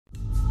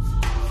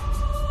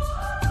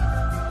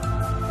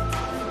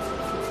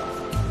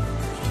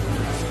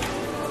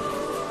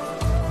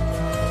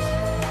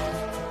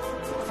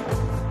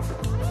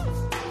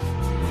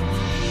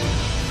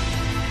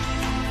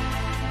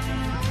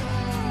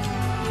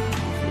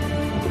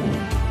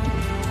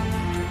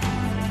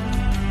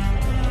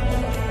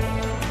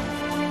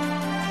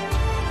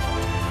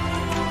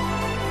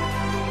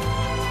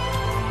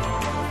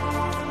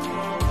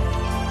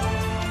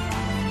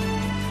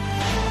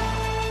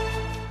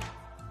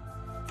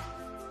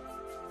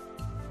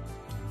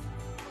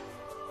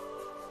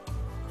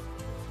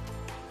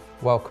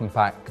Welcome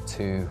back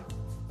to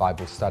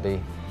Bible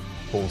study,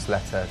 Paul's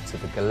letter to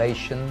the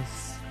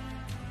Galatians.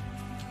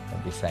 I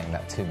won't be saying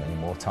that too many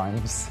more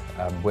times.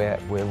 We're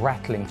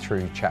rattling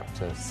through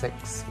chapter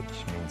 6,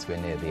 which means we're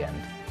near the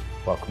end.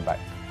 Welcome back,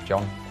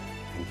 John.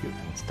 Thank you.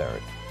 And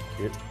Derek.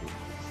 Yep.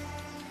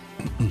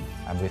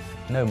 And with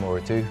no more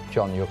ado,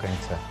 John, you're going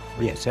to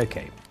read. Yes,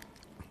 okay.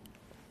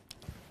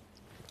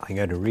 I'm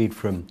going to read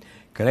from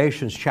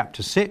Galatians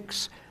chapter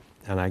 6,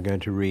 and I'm going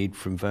to read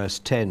from verse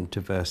 10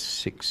 to verse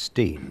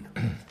 16.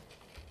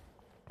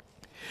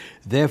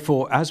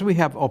 Therefore, as we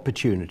have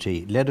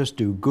opportunity, let us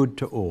do good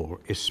to all,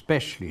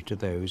 especially to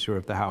those who are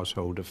of the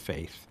household of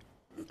faith.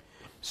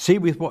 See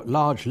with what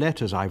large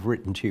letters I've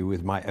written to you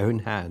with my own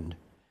hand.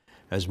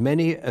 As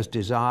many as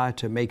desire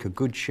to make a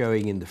good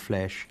showing in the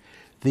flesh,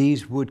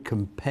 these would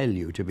compel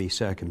you to be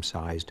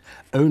circumcised,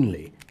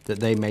 only that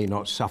they may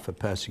not suffer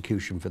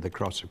persecution for the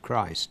cross of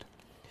Christ.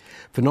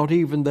 For not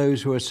even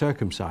those who are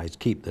circumcised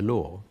keep the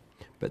law,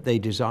 but they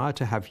desire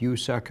to have you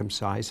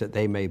circumcised, that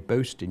they may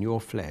boast in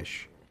your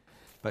flesh.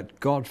 But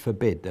God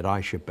forbid that I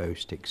should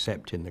boast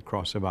except in the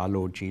cross of our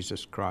Lord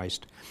Jesus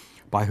Christ,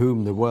 by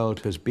whom the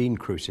world has been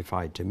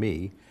crucified to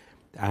me,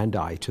 and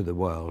I to the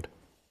world.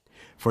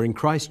 For in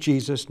Christ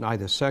Jesus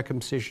neither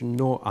circumcision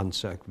nor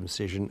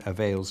uncircumcision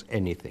avails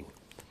anything,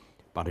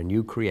 but a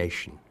new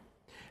creation.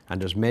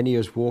 And as many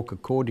as walk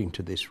according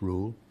to this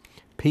rule,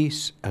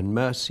 peace and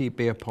mercy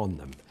be upon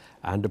them,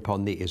 and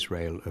upon the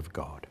Israel of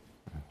God.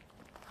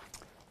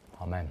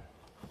 Amen.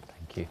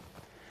 Thank you.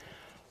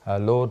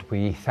 Lord,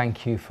 we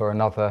thank you for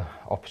another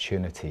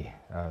opportunity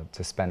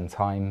to spend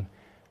time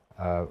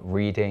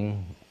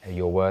reading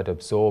your word,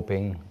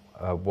 absorbing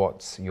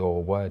what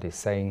your word is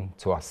saying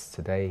to us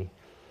today.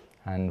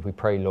 And we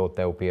pray, Lord,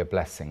 there will be a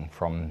blessing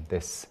from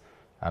this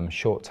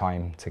short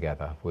time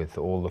together with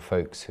all the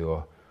folks who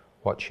are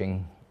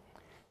watching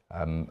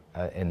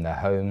in their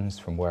homes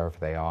from wherever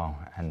they are,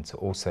 and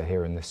also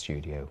here in the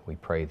studio. We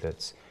pray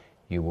that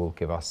you will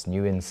give us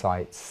new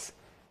insights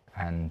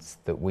and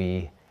that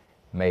we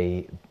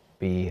may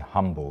be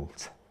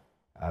humbled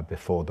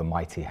before the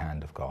mighty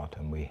hand of God.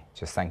 And we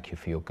just thank you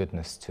for your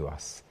goodness to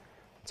us,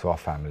 to our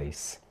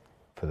families,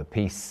 for the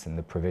peace and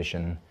the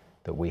provision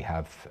that we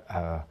have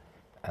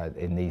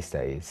in these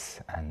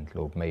days. And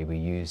Lord, may we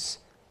use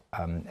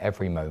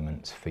every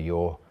moment for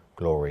your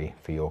glory,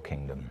 for your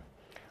kingdom.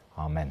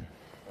 Amen.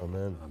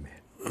 Amen.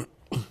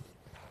 Amen.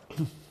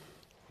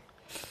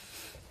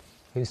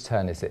 Whose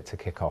turn is it to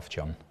kick off,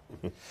 John?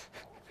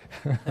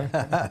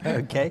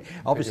 Okay,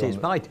 obviously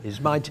it's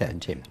my turn,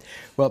 Tim.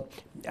 Well,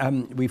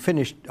 we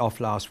finished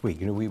off last week.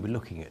 We were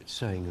looking at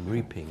sowing and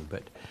reaping,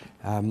 but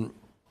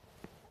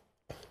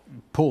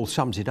Paul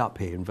sums it up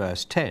here in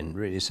verse 10,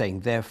 really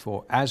saying,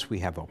 therefore, as we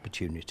have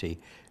opportunity,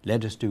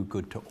 let us do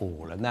good to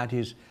all. And that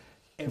is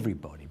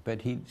everybody.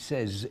 But he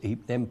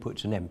then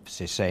puts an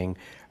emphasis saying,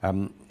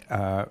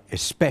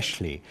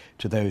 especially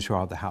to those who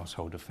are the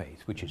household of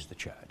faith, which is the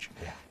church.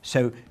 Yeah.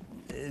 So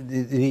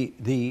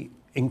the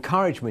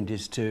encouragement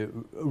is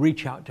to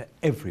reach out to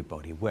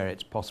everybody where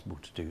it's possible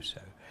to do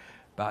so.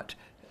 But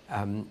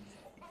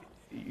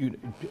you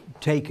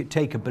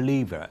take a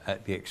believer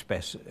at the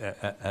expense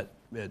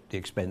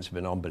of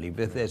an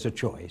unbeliever. If there's a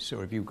choice,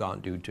 or if you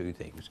can't do two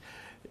things,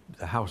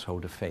 the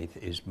household of faith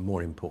is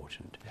more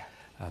important. Yeah.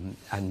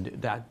 And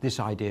that this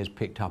idea is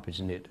picked up,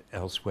 isn't it,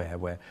 elsewhere,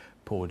 where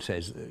Paul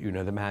says,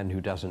 the man who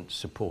doesn't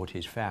support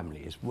his family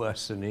is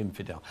worse than an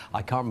infidel.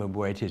 I can't remember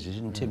where it is. It's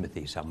in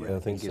Timothy somewhere, yeah, I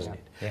think so. isn't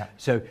it? Yeah.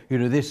 So,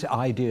 this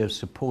idea of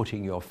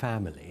supporting your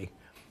family,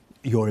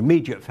 your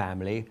immediate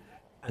family,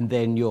 and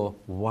then your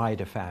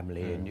wider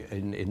family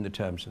in the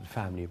terms of the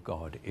family of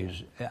God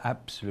is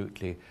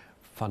absolutely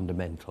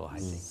fundamental, I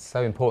think.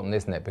 So important,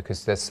 isn't it?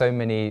 Because there's so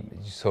many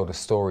sort of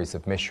stories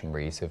of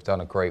missionaries who've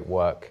done a great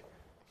work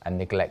and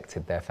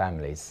neglected their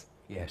families.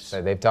 Yes.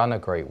 So they've done a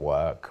great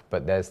work,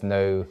 but there's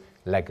no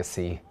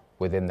legacy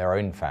within their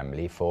own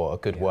family for a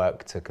good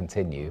work to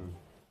continue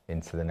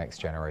into the next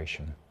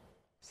generation.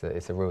 So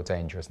it's a real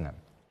danger, isn't it?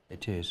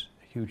 It is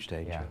a huge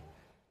danger.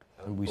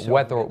 Yeah. And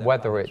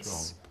whether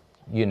it's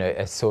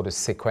a sort of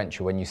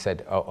sequential, when you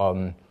said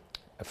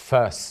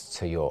first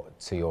to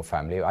your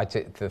family,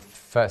 the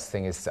first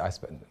thing is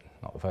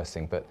not the first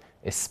thing, but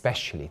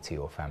especially to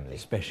your family.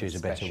 Especially is a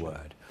better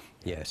word.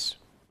 Yes.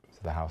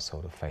 To the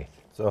household of faith.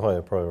 It's a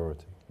higher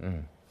priority.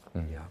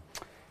 Yeah.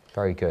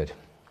 Very good.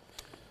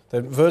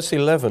 Then verse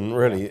 11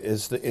 really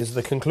is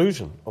the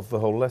conclusion of the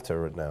whole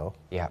letter now.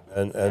 Yeah.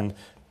 And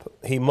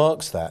he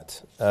marks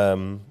that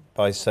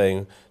by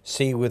saying,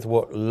 see with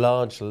what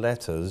large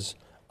letters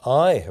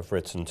I have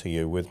written to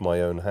you with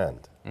my own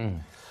hand.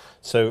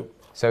 So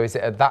is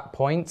it at that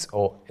point,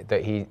 or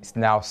that he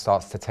now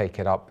starts to take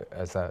it up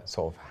as a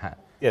sort of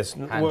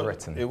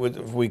handwritten?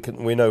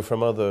 We know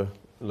from other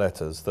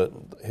letters that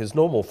his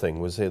normal thing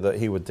was that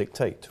he would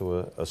dictate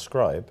to a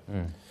scribe,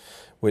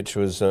 which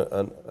was,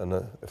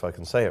 if I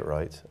can say it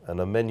right, an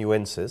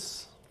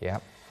amanuensis,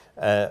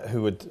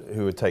 who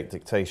would take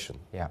dictation.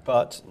 Yeah.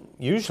 But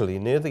usually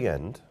near the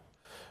end,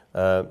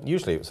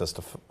 usually it was just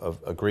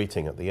a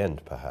greeting at the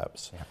end,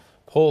 perhaps. Yeah.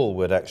 Paul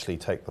would actually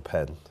take the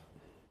pen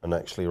and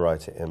actually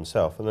write it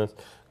himself. And there's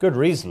good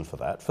reason for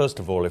that. First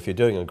of all, if you're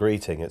doing a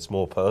greeting, it's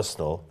more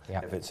personal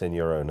if it's in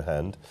your own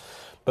hand.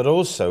 But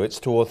also, it's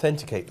to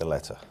authenticate the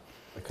letter,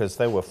 because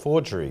there were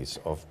forgeries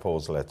of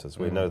Paul's letters.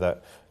 We know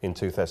that in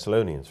 2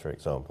 Thessalonians, for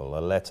example, a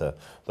letter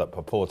that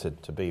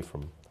purported to be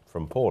from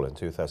Paul in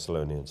 2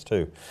 Thessalonians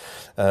 2.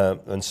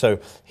 And so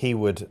he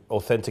would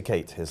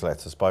authenticate his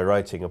letters by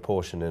writing a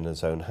portion in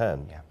his own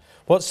hand. Yeah.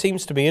 What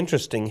seems to be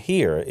interesting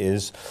here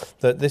is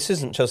that this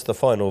isn't just the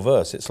final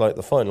verse, it's like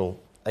the final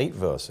 8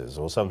 verses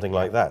or something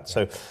like that.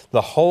 So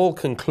the whole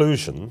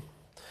conclusion,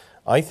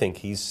 I think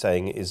he's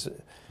saying, is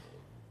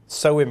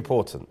so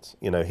important.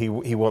 You know, he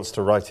wants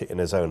to write it in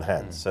his own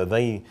hands. So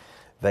they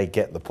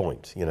get the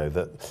point, you know,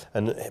 that,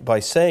 and by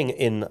saying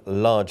in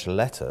large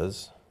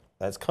letters,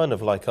 that's kind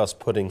of like us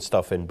putting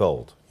stuff in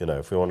bold. You know,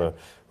 if we want to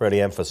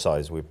really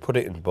emphasize, we put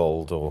it in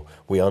bold or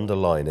we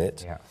underline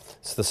it. Yeah.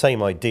 It's the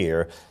same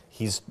idea.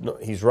 He's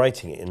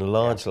writing it in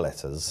large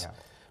letters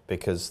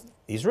because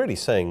he's really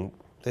saying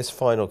this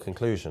final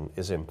conclusion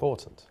is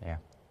important. Yeah,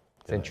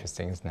 it's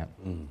interesting, isn't it?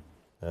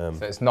 So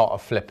it's not a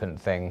flippant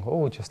thing.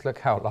 Oh, just look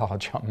how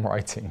large I'm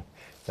writing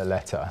the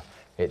letter.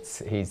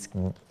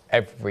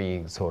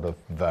 Every sort of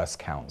verse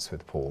counts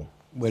with Paul.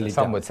 Well, so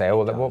some would say,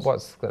 "Oh,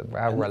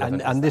 how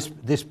relevant?" And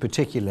this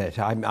particular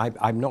letter,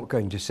 I'm not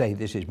going to say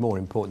this is more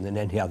important than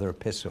any other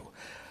epistle,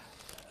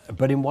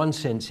 but in one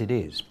sense it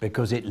is,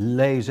 because it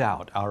lays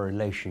out our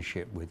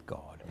relationship with God.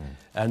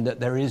 And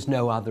that there is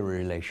no other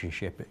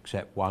relationship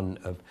except one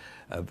of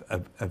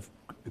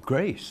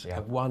grace,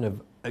 one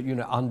of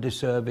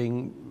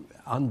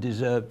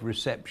undeserved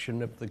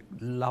reception of the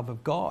love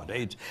of God.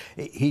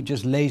 He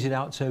just lays it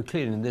out so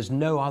clearly, and there's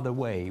no other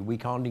way. We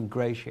can't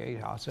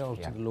ingratiate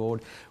ourselves to the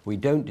Lord. We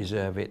don't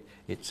deserve it.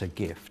 It's a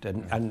gift,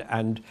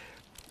 and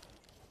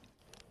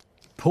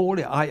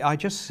Paul, I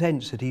just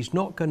sense that he's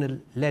not going to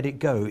let it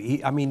go.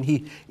 He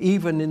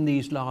even in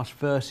these last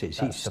verses,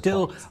 he's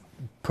still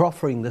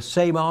proffering the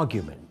same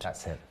argument.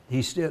 That's it.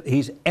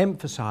 He's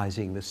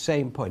emphasizing the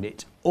same point.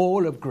 It's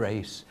all of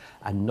grace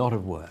and not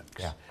of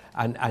works. Yeah.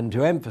 And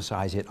to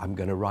emphasize it, I'm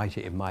going to write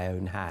it in my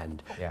own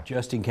hand,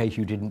 just in case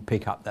you didn't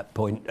pick up that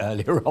point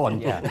earlier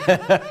on. Yeah.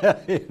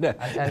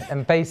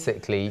 and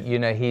basically,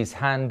 he's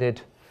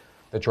handed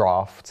the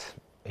draft.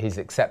 He's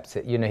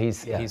accepted.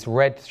 He's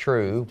read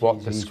through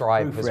what the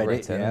scribe has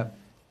written.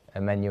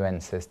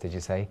 Amanuensis, did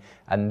you say?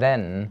 And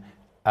then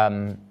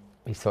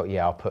he thought,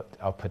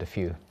 I'll put a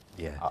few.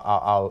 Yeah.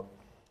 I'll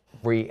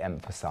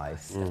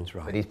re-emphasize. That's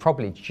right. But he's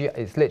probably,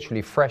 it's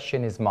literally fresh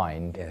in his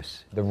mind.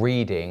 Yes. The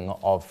reading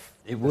of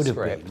it would the have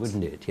script, been,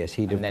 wouldn't it? Yes,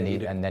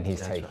 and then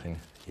he's taking. Right.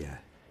 Yeah.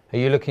 Are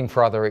you looking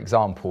for other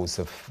examples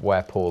of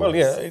where Paul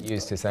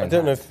used his own? I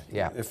don't know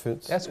if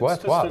it's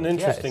worthwhile. Just an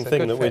interesting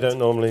thing that we don't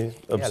normally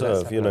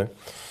observe,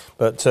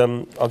 But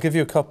I'll give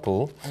you a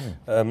couple.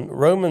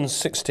 Romans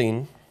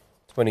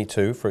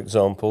 16:22, for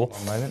example.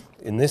 1 moment.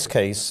 In this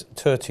case,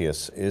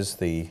 Tertius is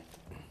the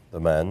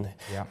man.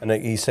 Yeah. And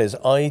he says,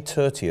 I,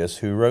 Tertius,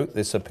 who wrote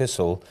this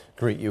epistle,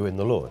 greet you in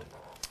the Lord.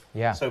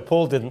 Yeah. So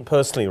Paul didn't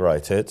personally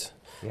write it.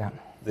 Yeah.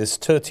 This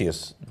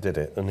Tertius did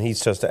it, and he's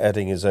just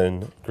adding his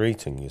own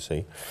greeting, you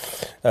see.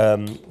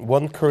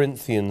 1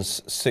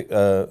 Corinthians 6,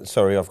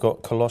 I've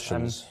got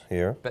Colossians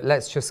here. But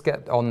let's just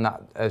get on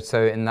that.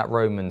 So in that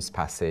Romans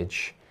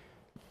passage,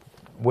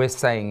 we're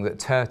saying that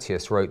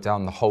Tertius wrote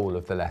down the whole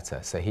of the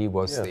letter. So he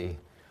was the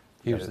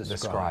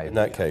scribe. In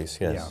that case,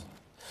 yes.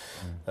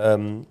 Yeah.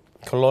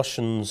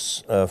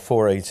 Colossians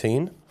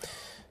 4:18.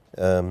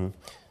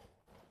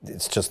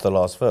 It's just the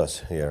last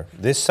verse here.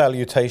 This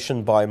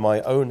salutation by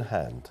my own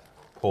hand,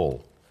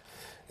 Paul.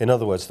 In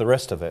other words, the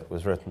rest of it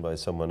was written by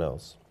someone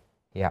else.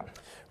 Yeah.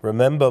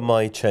 Remember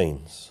my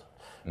chains.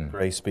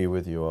 Grace be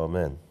with you.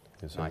 Amen.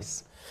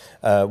 Nice.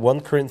 1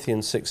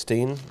 Corinthians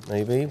 16,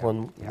 maybe,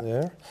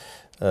 there.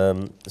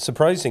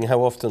 Surprising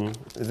how often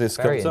this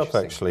comes up,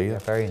 actually. Yeah,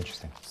 very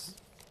interesting.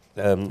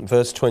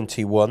 Verse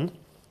 21,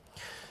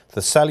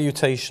 the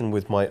salutation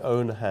with my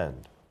own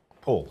hand,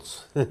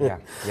 Paul's.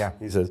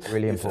 He says,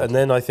 really important. And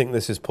then I think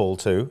this is Paul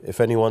too. If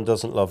anyone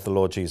doesn't love the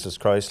Lord Jesus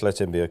Christ, let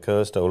him be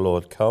accursed. O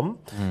Lord, come.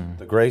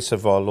 The grace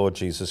of our Lord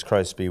Jesus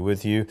Christ be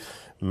with you.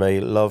 May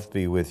love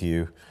be with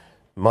you.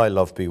 My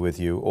love be with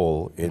you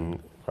all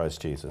in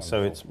Christ Jesus.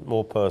 So it's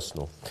more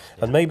personal.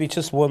 And maybe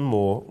just one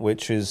more,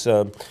 which is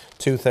 2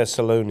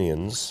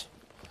 Thessalonians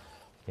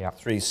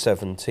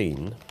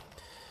 3:17.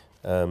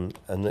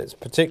 And it's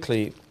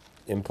particularly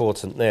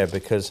important there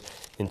because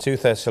in 2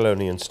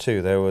 Thessalonians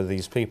 2 there were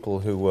these people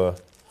who were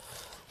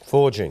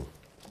forging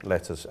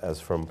letters as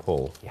from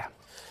Paul. Yeah.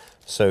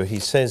 So he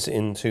says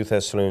in 2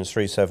 Thessalonians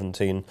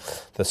 3:17,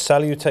 the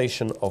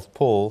salutation of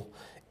Paul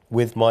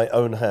with my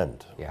own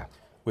hand. Yeah.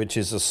 Which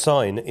is a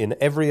sign in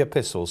every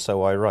epistle,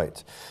 so I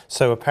write.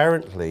 So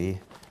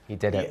apparently, he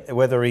did it.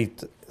 Whether he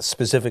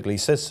specifically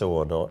says so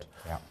or not,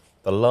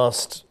 the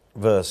last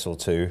verse or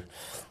two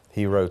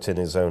he wrote in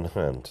his own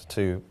hand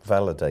to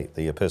validate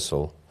the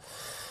epistle.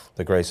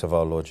 the grace of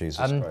our Lord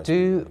Jesus Christ.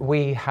 Do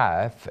we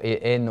have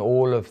in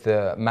all of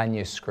the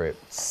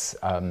manuscripts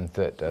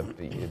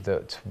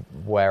that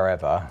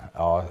wherever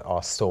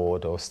are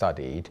stored or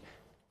studied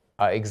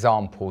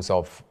examples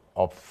of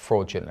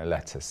fraudulent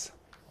letters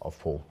of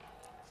Paul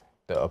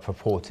that are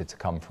purported to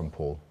come from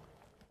Paul?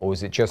 Or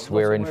is it just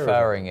we're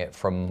inferring it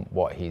from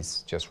what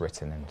he's just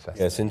written in Thessalonians?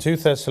 Yes, in 2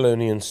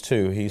 Thessalonians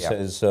 2, he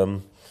says,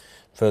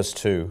 verse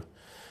 2,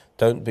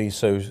 don't be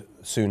so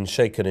soon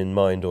shaken in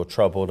mind or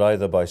troubled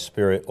either by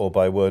spirit or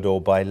by word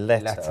or by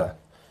letter.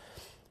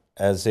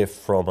 As if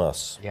from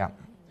us. Yeah,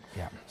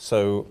 yeah.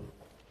 So,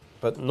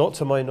 but not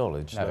to my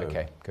knowledge. No,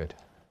 okay, good.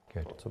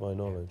 Not to my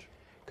knowledge.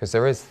 Because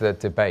there is the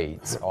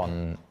debate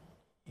on,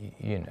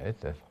 you know,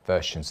 the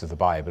versions of the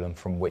Bible and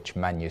from which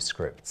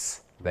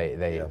manuscripts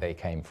they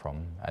came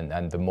from,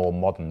 and the more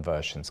modern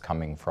versions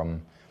coming from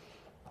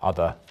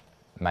other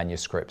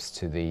manuscripts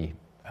to the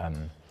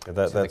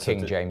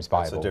King James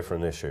Bible. That's a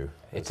different issue.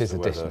 It is a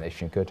different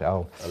issue. Good.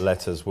 Oh,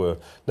 letters were,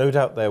 no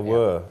doubt there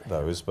were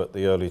those, but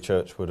the early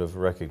church would have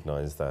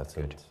recognised that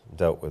and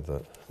dealt with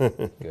that.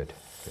 Good.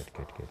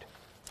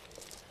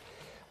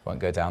 Won't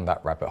go down that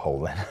rabbit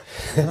hole then.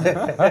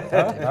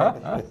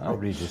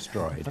 Probably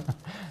destroyed.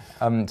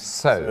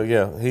 So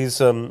yeah, he's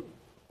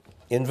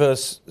in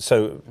verse.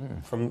 So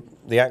from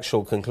the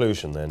actual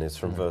conclusion, then is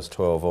from verse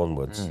 12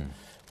 onwards,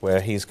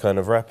 where he's kind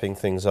of wrapping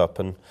things up.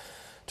 And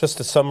just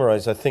to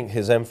summarise, I think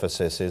his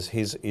emphasis is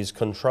he's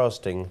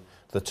contrasting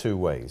the two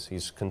ways.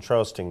 He's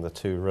contrasting the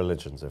two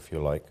religions, if you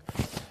like.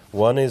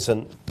 One is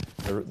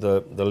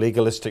the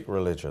legalistic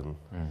religion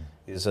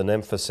is an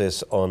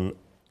emphasis on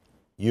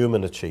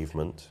human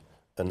achievement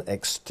and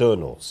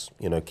externals,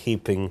 you know,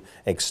 keeping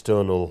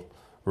external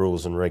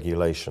rules and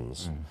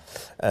regulations,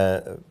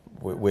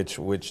 which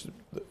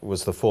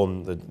was the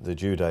form that the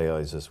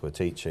Judaizers were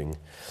teaching,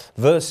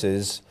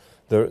 versus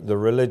the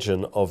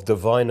religion of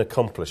divine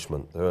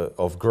accomplishment,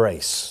 of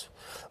grace,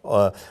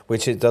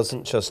 which it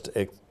doesn't just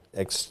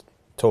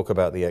talk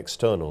about the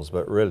externals,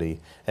 but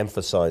really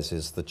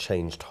emphasizes the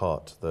changed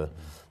heart,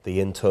 the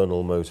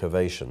internal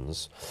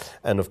motivations.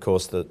 And of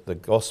course, the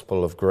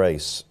gospel of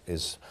grace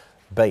is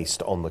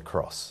based on the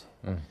cross.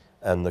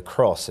 And the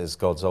cross is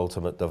God's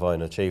ultimate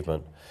divine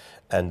achievement.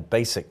 And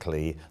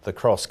basically, the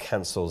cross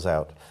cancels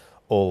out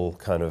all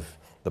kind of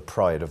the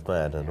pride of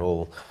man and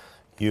all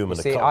human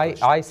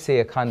accomplishment. I see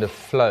a kind of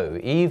flow,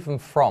 even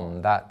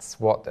from that's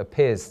what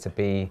appears to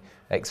be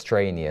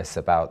extraneous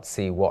about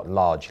see what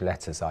large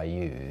letters I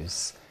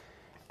use.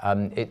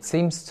 It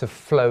seems to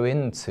flow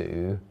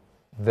into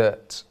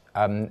that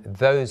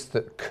those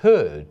that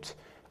could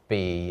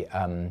be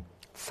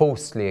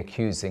falsely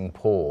accusing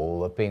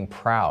Paul of being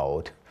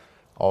proud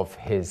of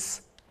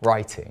his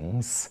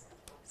writings.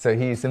 So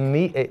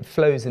it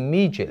flows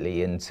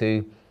immediately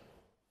into,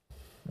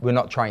 we're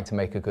not trying to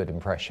make a good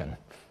impression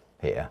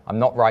here. I'm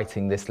not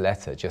writing this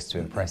letter just to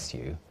impress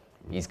you.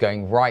 He's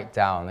going right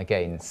down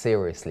again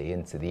seriously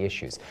into the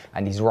issues.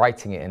 And he's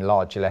writing it in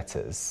large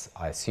letters,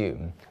 I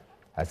assume,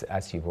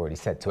 as you've already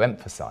said, to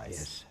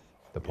emphasize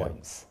the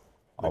points.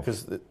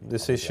 Because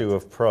this issue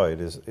of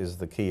pride is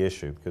the key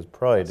issue, because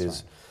pride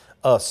is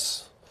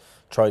us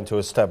trying to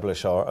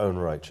establish our own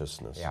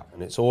righteousness.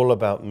 And it's all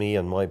about me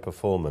and my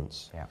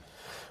performance.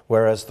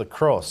 Whereas the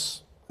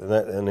cross,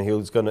 and he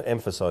was going to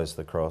emphasize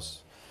the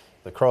cross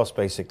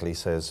basically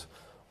says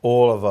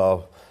all of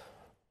our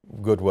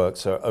good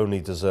works are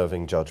only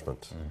deserving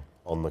judgment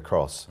on the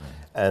cross.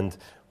 And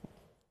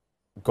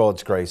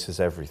God's grace is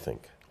everything.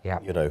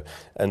 You know,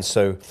 and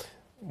so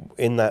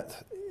in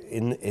that,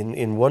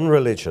 in one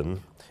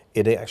religion,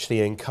 it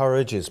actually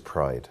encourages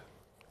pride.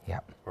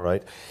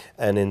 Right?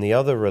 And in the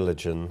other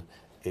religion,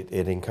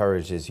 it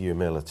encourages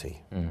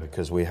humility,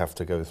 because we have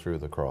to go through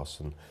the cross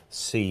and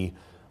see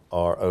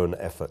our own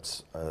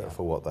efforts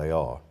for what they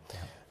are.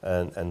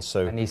 And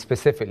so... And he's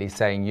specifically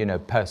saying, you know,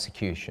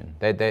 persecution.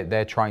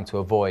 They're trying to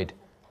avoid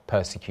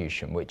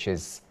persecution, which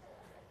is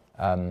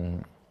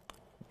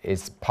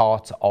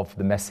part of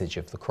the message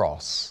of the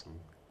cross.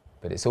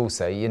 But it's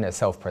also, you know,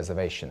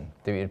 self-preservation.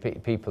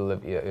 People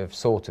have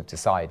sort of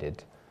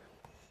decided...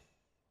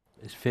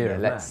 It's fear of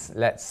man.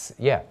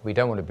 We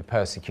don't want to be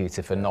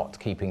persecuted for not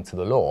keeping to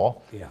the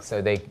law, so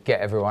they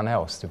get everyone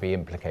else to be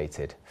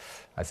implicated,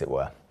 as it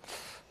were,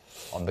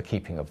 on the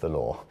keeping of the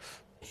law.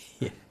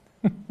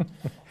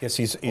 Yes,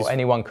 he's or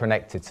anyone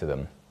connected to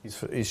them.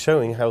 He's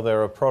showing how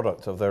they're a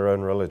product of their own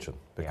religion,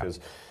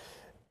 because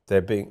they're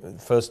being,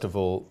 first of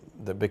all,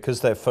 because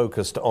they're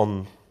focused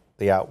on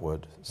the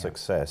outward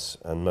success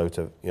and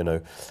motive, you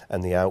know,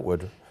 and the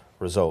outward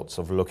results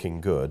of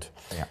looking good.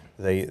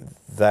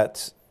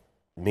 That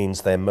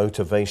means their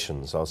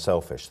motivations are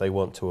selfish. They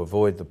want to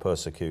avoid the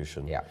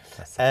persecution,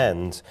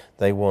 and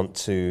they want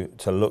to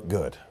look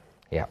good.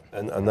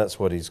 And that's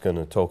what he's going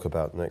to talk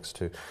about next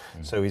too.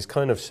 So he's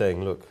kind of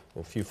saying, look,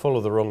 if you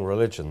follow the wrong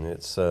religion,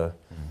 it's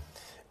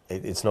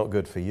not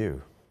good for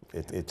you.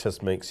 It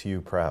just makes you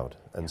proud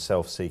and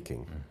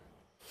self-seeking.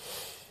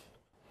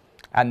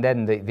 And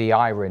then the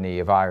irony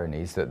of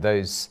ironies that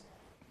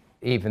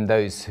even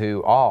those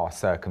who are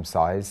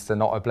circumcised are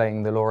not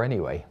obeying the law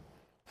anyway.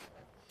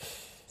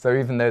 So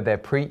even though they're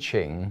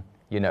preaching,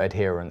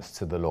 adherence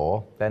to the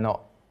law, they're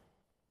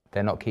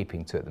not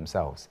keeping to it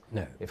themselves.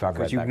 No, if I've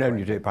because read you can that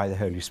only do it by the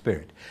Holy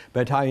Spirit.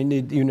 But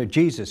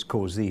Jesus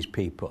calls these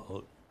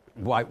people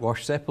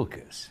whitewashed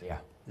sepulchres. Yeah.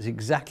 It's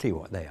exactly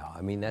what they are.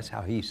 I mean, that's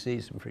how he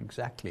sees them, for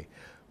exactly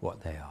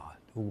what they are.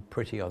 All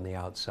pretty on the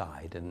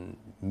outside and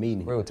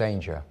meaningless. Real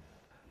danger.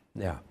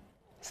 Yeah.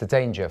 It's a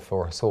danger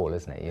for us all,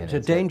 isn't it? It's a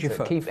danger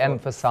for keep for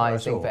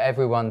emphasising us all. for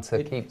everyone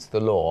to keep to the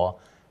law,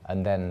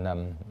 and then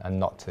and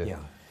not to. Yeah.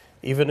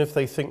 Even if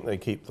they think they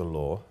keep the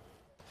law,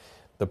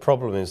 the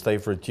problem is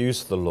they've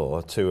reduced the law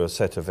to a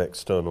set of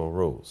external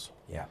rules.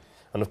 Yeah.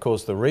 And of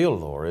course, the real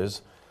law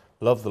is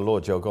love the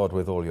Lord your God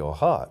with all your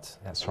heart.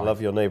 That's right.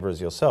 Love your neighbour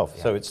as yourself.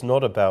 Yeah. So it's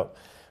not about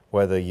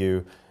whether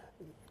you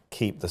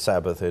keep the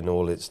Sabbath in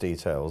all its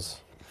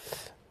details,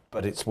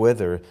 but it's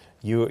whether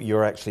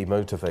you're actually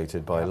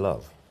motivated by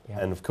love. Yeah.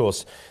 And of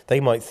course, they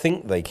might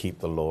think they keep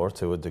the law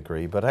to a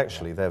degree, but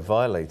actually they're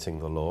violating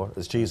the law,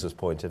 as Jesus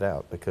pointed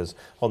out, because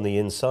on the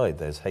inside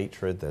there's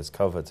hatred, there's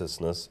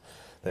covetousness,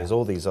 there's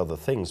all these other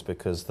things,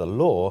 because the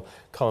law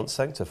can't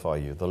sanctify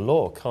you. The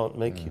law can't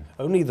make you.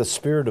 Only the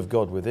Spirit of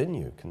God within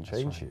you can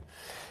change you.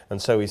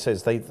 And so he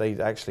says they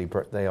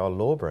are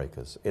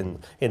lawbreakers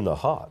in the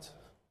heart.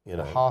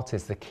 The heart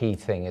is the key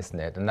thing, isn't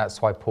it? And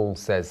that's why Paul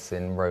says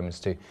in Romans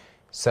 2,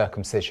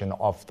 circumcision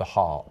of the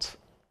heart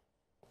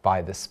by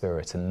the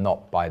Spirit and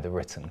not by the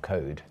written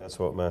code. That's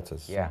what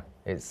matters. Yeah,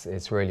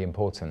 it's really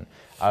important.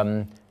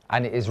 And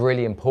it is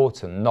really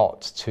important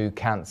not to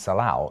cancel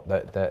out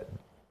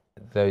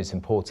those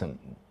important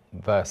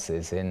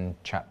verses in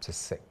chapter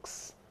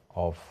 6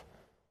 of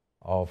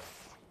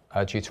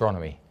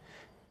Deuteronomy.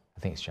 I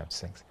think it's chapter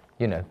 6.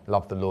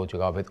 Love the Lord your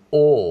God with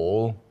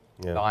all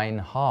thine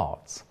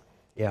heart.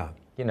 Yeah.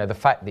 The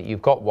fact that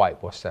you've got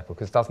whitewashed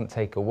sepulchres doesn't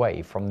take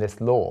away from this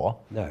law.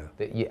 No.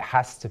 That you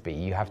have to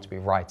be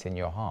right in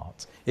your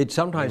heart. It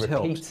sometimes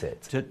Repeats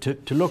helps it.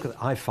 to look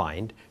at, I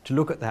find, to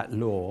look at that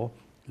law,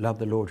 love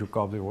the Lord your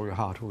God with all your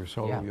heart, all your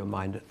soul, all your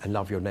mind, and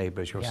love your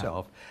neighbour as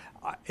yourself.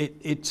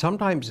 It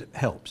sometimes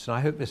helps, and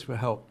I hope this will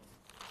help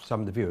some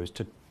of the viewers,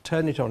 to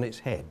turn it on its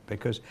head,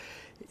 because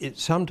it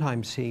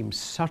sometimes seems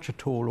such a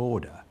tall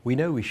order. We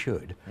know we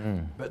should,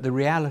 but the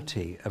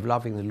reality of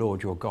loving the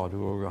Lord your God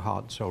with all your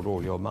heart, soul,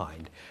 all your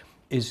mind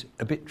is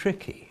a bit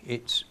tricky.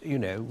 It's,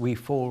 we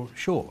fall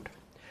short.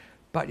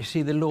 But you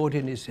see, the Lord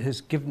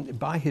has given,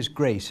 by his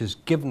grace, has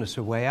given us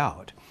a way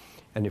out.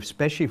 And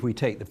especially if we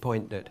take the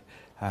point that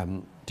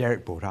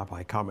Derek brought up,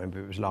 I can't remember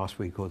if it was last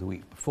week or the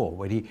week before,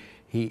 when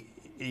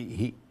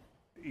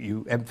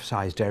you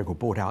emphasised, Derek, or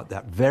brought out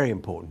that very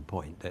important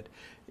point that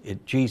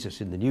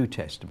Jesus in the New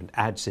Testament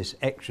adds this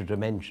extra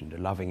dimension to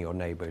loving your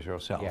neighbour as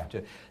yourself,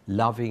 to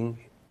loving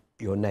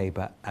your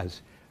neighbour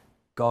as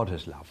God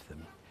has loved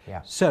them.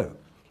 Yeah. So,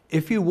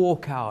 if you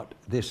walk out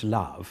this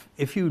love,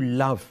 if you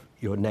love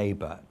your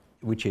neighbour,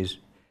 which is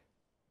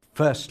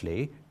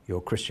firstly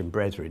your Christian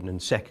brethren,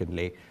 and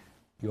secondly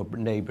your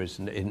neighbours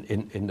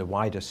in the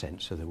wider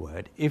sense of the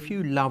word, if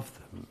you love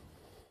them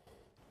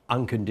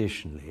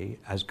unconditionally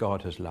as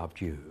God has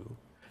loved you,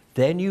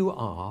 then you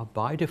are,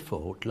 by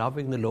default,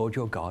 loving the Lord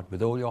your God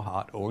with all your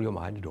heart, all your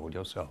mind, and all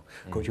your soul,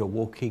 because you're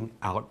walking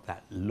out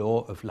that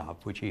law of love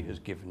which he has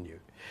given you.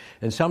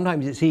 And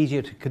sometimes it's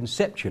easier to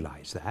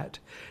conceptualize that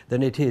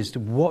than it is to,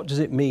 what does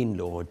it mean,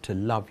 Lord, to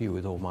love you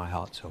with all my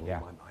heart, soul,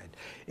 and my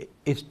mind?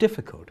 It's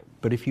difficult,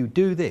 but if you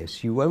do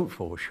this, you won't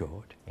fall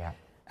short. Yeah.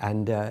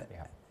 And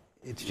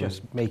it's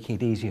just making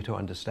it easier to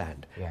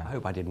understand. Yeah. I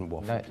hope I didn't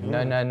waffle.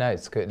 No,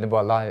 it's good.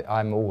 Well,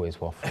 I'm always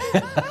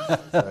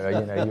waffling.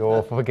 So,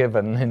 you're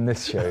forgiven in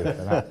this show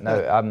for that.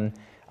 No,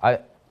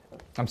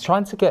 I'm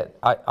trying to get,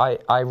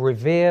 I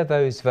revere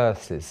those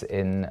verses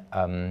and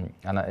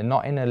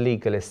not in a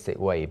legalistic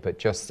way, but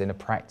just in a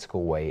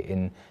practical way,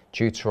 in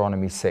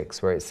Deuteronomy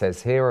 6, where it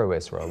says, "Hear, O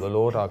Israel, the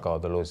Lord our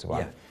God, the Lord is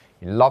one."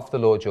 You love the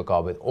Lord your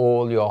God with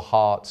all your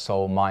heart,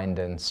 soul, mind,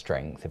 and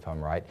strength, if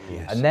I'm right.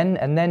 Yes.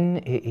 And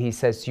then he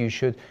says you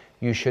should,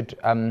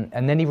 and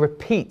then he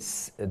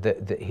repeats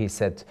that he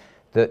said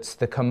that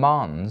the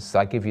commands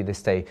I give you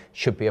this day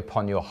should be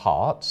upon your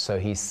heart. So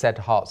he said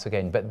hearts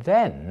again. But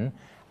then,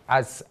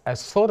 as a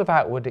sort of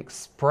outward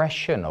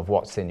expression of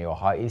what's in your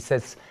heart, he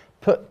says,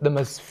 put them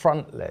as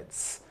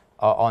frontlets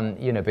on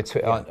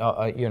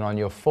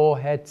your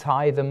forehead,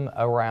 tie them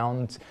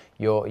around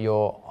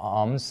your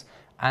arms,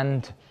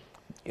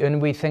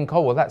 and we think,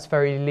 oh, well, that's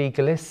very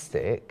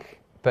legalistic,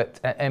 but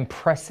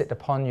impress it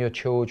upon your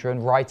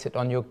children, write it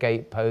on your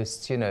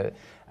gateposts,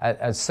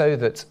 and so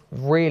that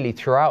really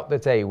throughout the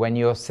day, when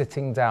you're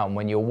sitting down,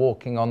 when you're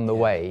walking on the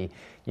way,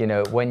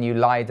 when you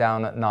lie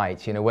down at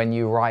night, when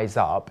you rise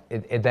up,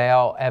 they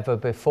are ever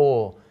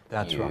before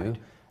That's you.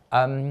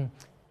 right.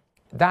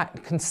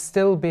 That can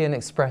still be an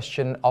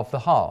expression of the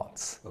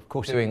heart. Of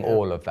course, doing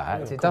all of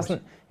that. Yeah,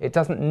 It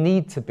doesn't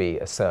need to be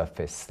a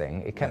surface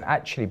thing. It can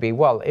actually be,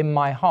 well, in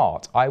my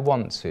heart, I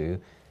want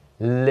to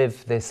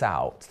live this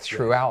out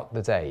throughout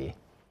the day.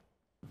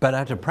 But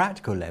at a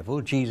practical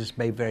level, Jesus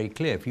made very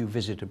clear, if you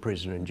visit a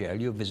prisoner in jail,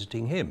 you're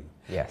visiting him.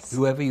 Yes.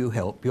 Whoever you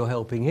help, you're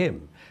helping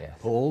him. Yes.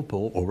 Paul,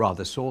 or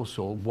rather Saul,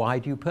 why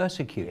do you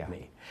persecute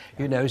me?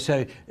 You know,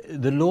 so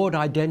the Lord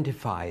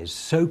identifies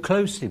so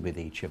closely with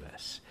each of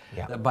us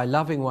that by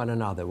loving one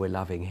another, we're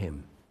loving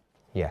him.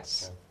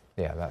 Yes.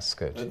 Yeah, that's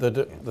good.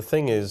 The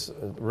thing is,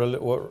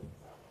 what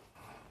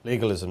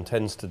legalism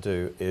tends to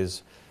do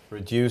is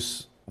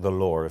reduce the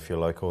law, if you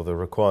like, or the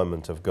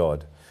requirement of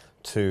God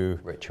to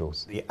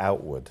Rituals. the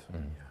outward.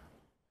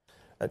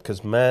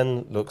 Because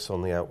man looks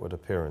on the outward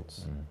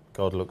appearance.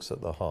 God looks at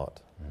the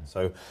heart.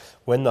 So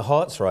when the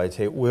heart's right,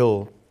 it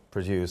will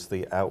produce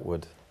the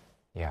outward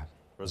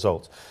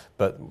results.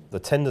 But the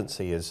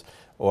tendency is,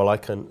 well,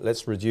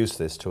 let's reduce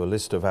this to a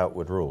list of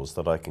outward rules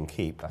that I can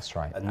keep. That's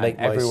right. And make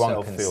everyone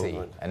myself can feel see.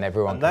 good. And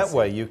everyone And can that see.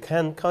 way you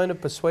can kind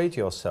of persuade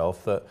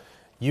yourself that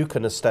you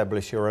can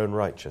establish your own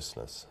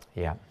righteousness.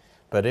 Yeah.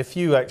 But if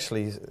you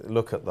actually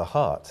look at the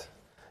heart,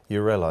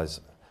 you realize,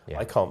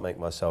 I can't make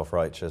myself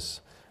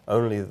righteous.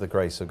 Only the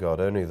grace of God,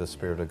 only the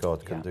Spirit of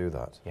God can do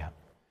that. Yeah.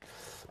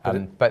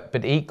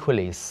 But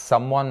equally,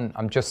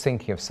 I'm just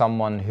thinking of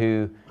someone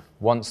who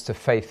wants to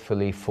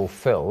faithfully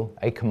fulfill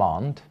a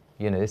command.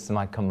 You know, this is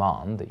my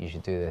command that you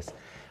should do this.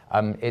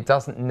 It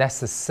doesn't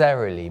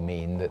necessarily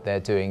mean that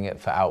they're doing it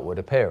for outward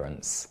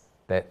appearance.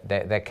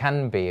 There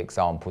can be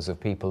examples of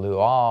people who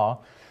are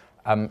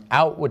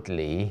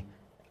outwardly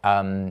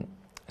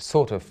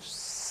sort of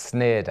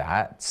sneered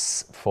at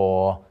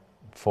for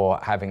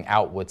having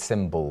outward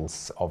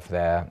symbols of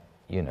their,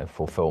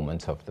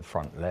 fulfillment of the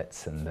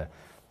frontlets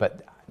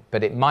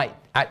but it might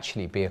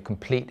actually be a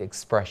complete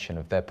expression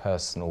of their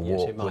personal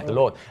walk with the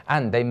Lord.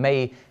 And they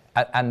may,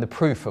 and the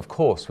proof, of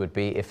course, would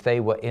be if they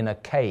were in a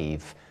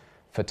cave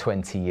for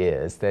 20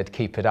 years, they'd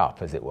keep it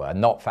up, as it were,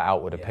 not for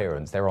outward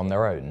appearance. They're on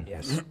their own.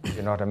 Yes.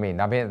 You know what I mean?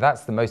 I mean,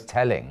 that's the most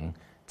telling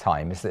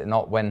time, is it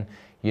not, when,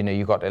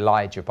 you got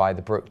Elijah by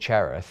the brook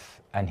Cherith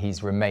and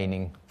he's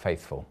remaining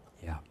faithful.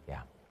 Yeah.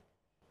 Yeah.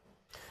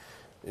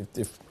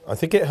 I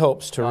think it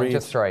helps to read. I'm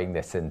just throwing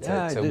this in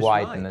to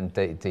widen and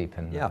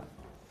deepen. Yeah.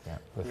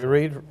 We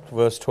read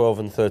verse 12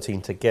 and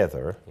 13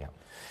 together. Yeah.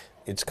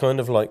 It's kind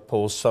of like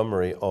Paul's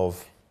summary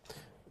of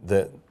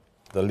the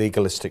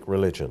legalistic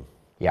religion.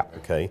 Yeah.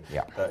 Okay.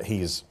 Yeah. That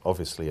he's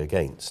obviously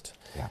against.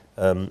 Yeah.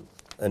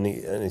 And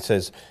he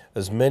says,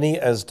 as many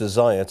as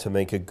desire to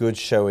make a good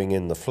showing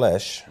in the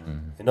flesh.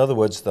 In other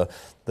words,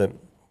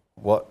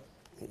 what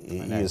he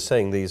is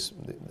saying,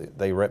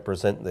 they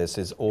represent this,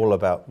 is all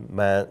about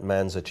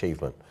man's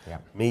achievement. Yeah.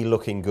 Me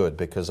looking good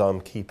because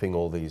I'm keeping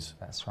all these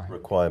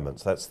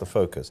requirements. That's the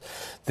focus.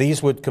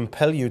 These would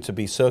compel you to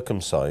be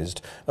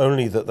circumcised,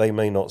 only that they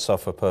may not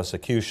suffer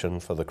persecution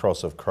for the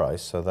cross of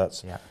Christ. So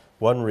that's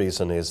one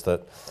reason, is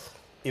that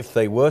if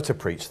they were to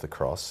preach the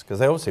cross, because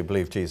they obviously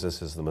believe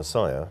Jesus is the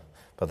Messiah,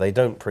 but they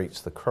don't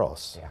preach the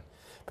cross. Yeah.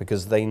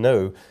 Because they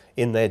know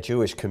in their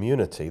Jewish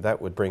community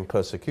that would bring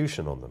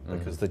persecution on them.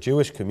 Because the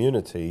Jewish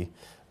community,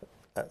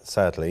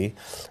 sadly,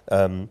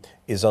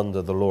 is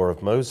under the law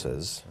of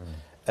Moses.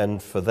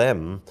 And for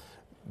them,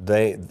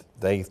 they're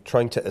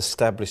trying to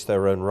establish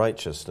their own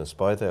righteousness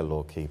by their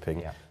law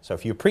keeping. Yeah. So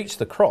if you preach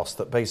the cross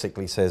that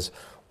basically says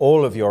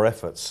all of your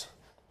efforts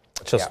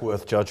are just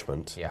worth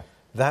judgment,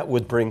 that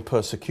would bring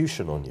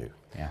persecution on you.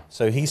 Yeah.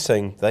 So he's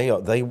saying they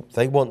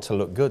want to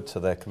look good to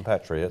their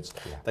compatriots.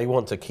 Yeah. They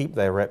want to keep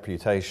their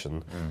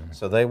reputation.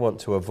 So they want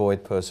to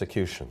avoid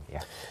persecution.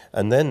 Yeah.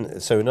 And then,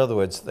 so in other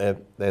words,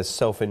 there's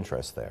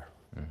self-interest there.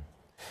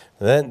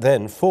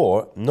 Then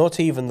for not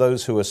even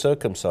those who are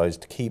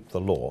circumcised keep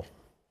the law.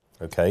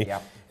 Okay.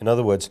 Yeah. In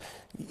other words,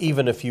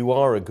 even if you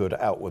are a good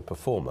outward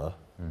performer,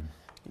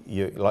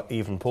 like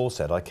even Paul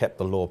said, I kept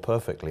the law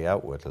perfectly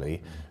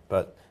outwardly,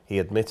 but he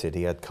admitted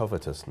he had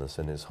covetousness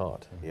in his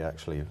heart. He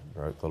actually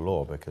broke the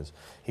law because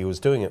he was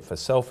doing it for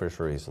selfish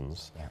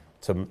reasons,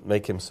 to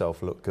make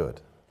himself look good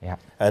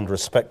and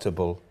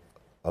respectable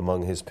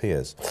among his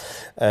peers.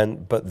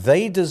 But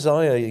they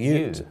desire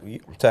you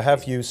to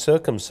have you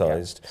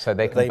circumcised, so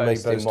they can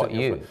boast in what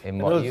you.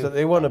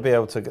 They want to be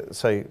able to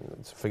say,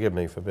 forgive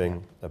me for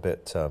being a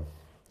bit,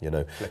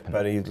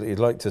 but he'd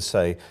like to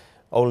say,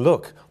 oh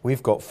look,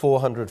 we've got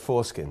 400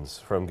 foreskins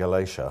from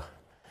Galatia.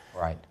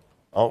 Right.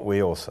 Aren't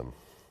we awesome?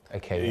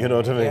 Okay, you know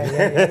what I mean?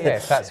 Yeah.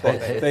 If that's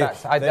what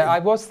I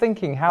was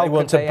thinking, how they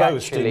could they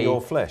boast actually, in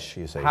your flesh?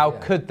 You say. How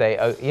could they?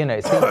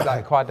 It seems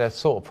like quite a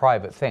sort of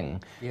private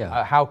thing.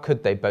 Yeah. How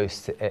could they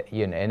boast?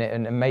 In it,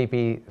 and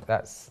maybe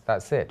that's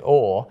it.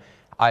 Or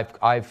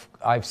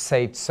I've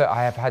saved. So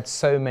I have had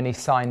so many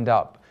signed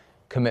up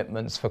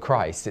commitments for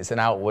Christ. It's an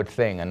outward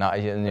thing, and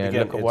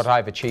look at what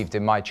I've achieved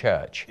in my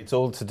church. It's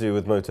all to do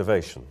with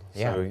motivation.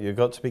 Yeah. So you've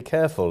got to be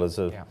careful as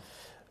a. Yeah.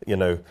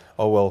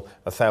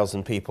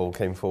 1,000 people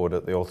came forward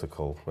at the altar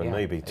call when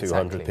maybe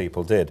 200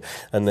 people did.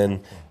 And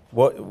then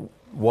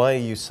why are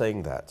you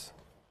saying that?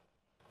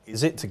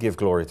 Is it to give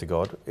glory to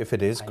God? If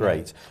it is,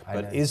 great.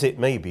 But is it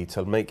maybe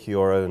to make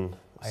your own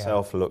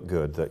self look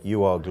good, that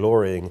you are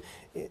glorying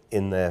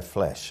in their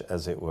flesh,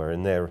 as it were,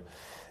 in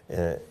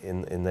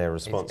in their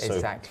response.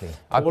 Exactly. So,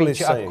 I'm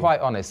saying,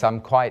 quite honest.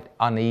 I'm quite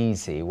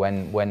uneasy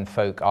when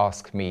folk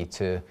ask me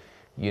to,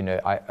 you know,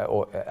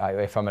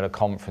 if I'm at a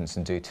conference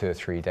and do 2 or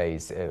 3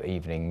 days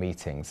evening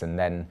meetings, and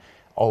then,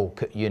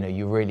 you know,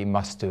 you really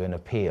must do an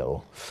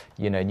appeal,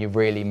 you know, and you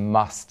really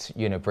must,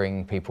 you know,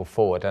 bring people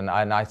forward. And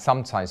I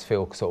sometimes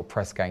feel sort of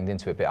press ganged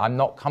into it, but I'm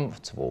not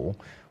comfortable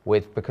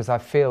with, because I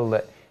feel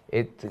that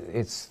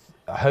it's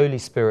Holy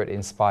Spirit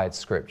inspired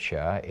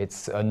scripture.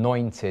 It's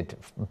anointed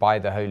by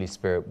the Holy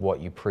Spirit what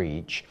you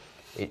preach.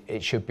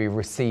 It should be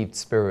received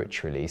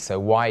spiritually. So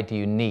why do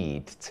you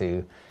need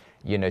to,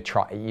 you know,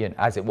 try, you know,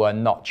 as it were,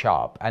 notch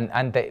up?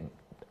 And they,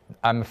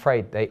 I'm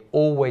afraid they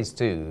always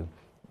do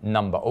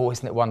number. Oh,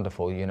 isn't it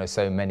wonderful? You know,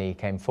 so many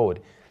came forward.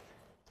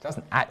 It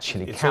doesn't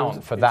actually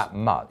count for that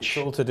much.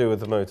 It's all to do with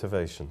the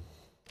motivation.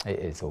 It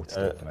is all to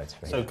do with the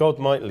motivation. So God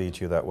might lead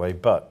you that way,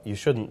 but you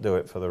shouldn't do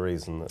it for the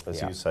reason,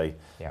 as you say,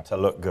 to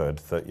look good,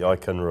 that I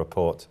can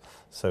report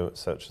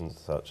such and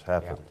such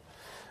happened.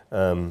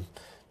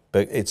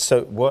 But it's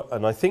so what,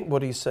 and I think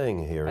what he's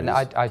saying here and is,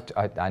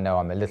 I know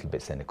I'm a little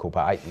bit cynical,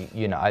 but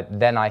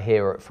then I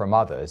hear it from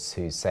others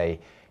who say,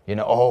 you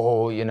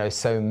know, you know,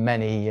 so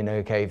many, you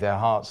know, gave their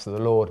hearts to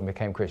the Lord and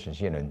became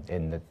Christians, you know,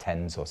 in the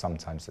tens or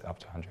sometimes up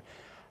to 100.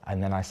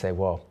 And then I say,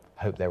 well,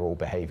 hope they're all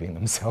behaving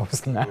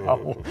themselves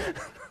now.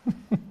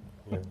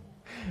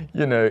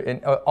 You know,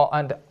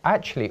 and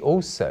actually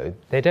also,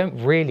 they don't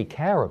really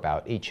care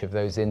about each of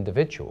those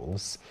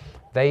individuals.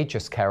 They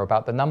just care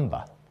about the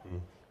number.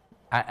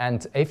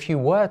 And if you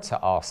were to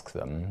ask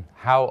them,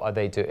 how are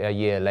they doing a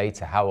year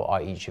later, how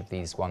are each of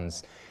these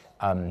ones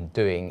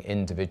doing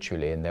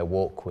individually in their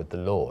walk with the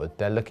Lord,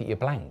 they'll look at you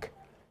blank.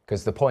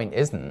 Because the point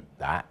isn't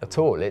that at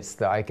all. It's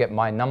that I get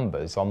my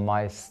numbers on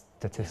my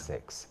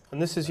statistics.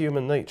 and this is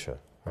human nature.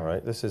 All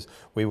right, this is,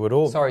 we would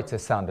all... Sorry to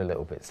sound a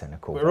little bit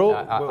cynical. We're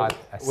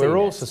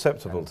all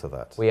susceptible to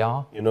that. We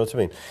are. You know what I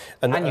mean?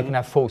 And you can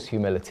have false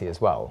humility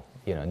as well,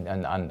 you know,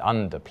 and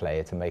underplay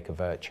it to make a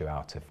virtue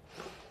out of,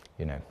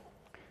 you know,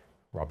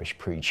 rubbish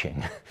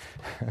preaching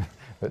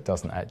that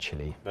doesn't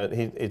actually... But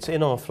it's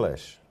in our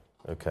flesh,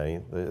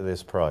 okay,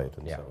 this pride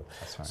and so on.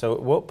 That's right. So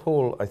what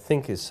Paul, I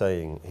think, is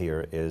saying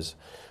here is,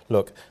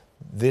 look,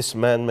 this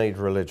man-made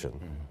religion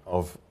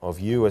of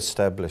you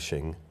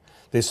establishing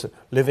this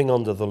living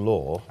under the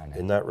law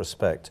in that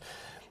respect,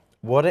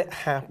 what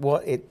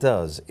it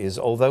does is,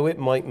 although it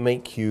might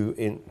make you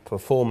in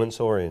performance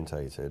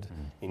orientated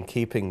in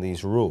keeping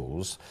these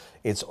rules,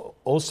 it's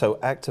also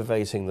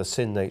activating the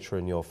sin nature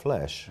in your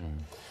flesh.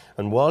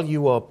 And while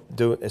you are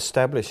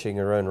establishing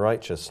your own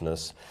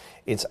righteousness,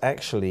 it's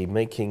actually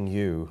making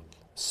you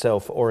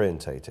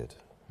self-orientated.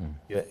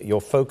 Your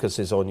focus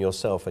is on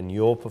yourself and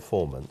your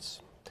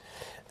performance.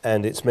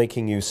 And it's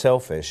making you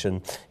selfish,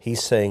 and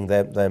he's saying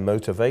that their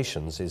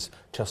motivations is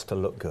just to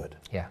look good.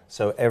 Yeah.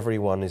 So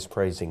everyone is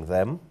praising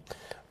them,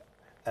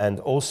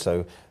 and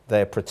also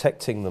they're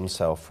protecting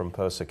themselves from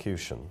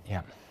persecution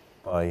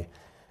by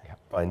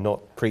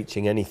not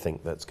preaching anything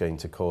that's going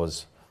to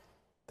cause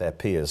their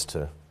peers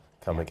to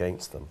come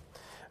against them.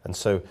 And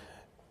so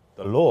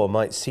the law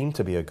might seem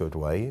to be a good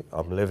way,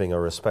 I'm living a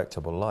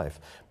respectable life,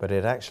 but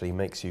it actually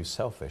makes you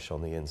selfish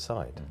on the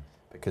inside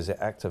because it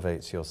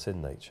activates your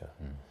sin nature.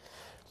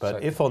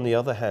 But if, on the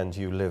other hand,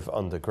 you live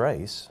under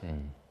grace,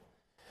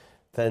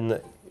 then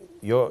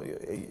you're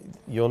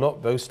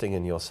not boasting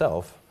in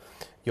yourself.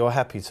 You're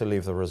happy to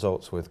leave the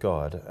results with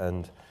God,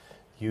 and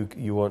you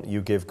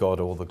give God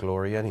all the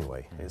glory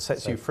anyway. It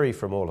sets you free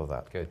from all of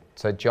that. Good.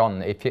 So,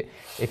 John,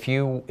 if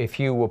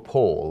you were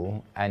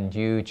Paul and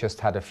you just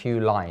had a few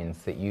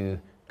lines that you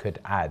could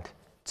add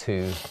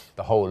to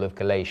the whole of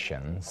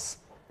Galatians,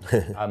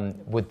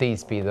 would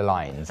these be the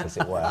lines, as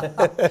it were?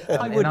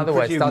 I wouldn't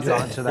presume to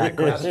answer that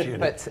question.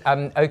 But,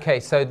 okay,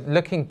 so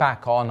looking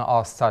back on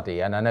our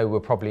study, and I know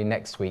we'll probably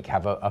next week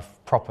have a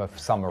proper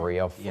summary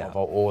of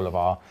all of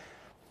our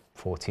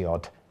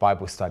 40-odd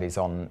Bible studies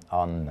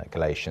on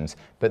Galatians,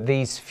 but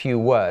these few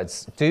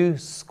words do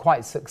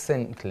quite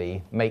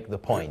succintly make the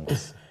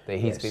points that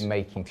he's been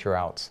making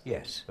throughout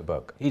the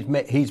book.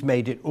 He's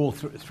made it all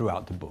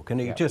throughout the book,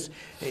 and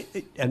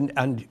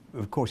and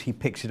of course he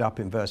picks it up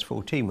in verse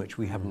 14, which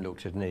we haven't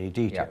looked at in any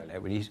detail.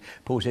 When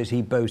Paul says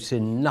he boasts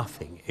in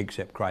nothing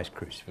except Christ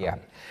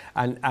crucified,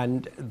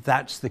 and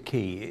that's the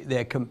key.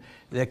 There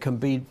can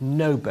be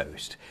no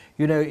boast.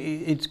 You know,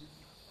 it's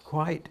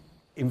quite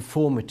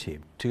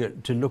informative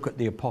to look at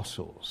the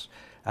apostles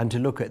and to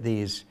look at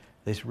this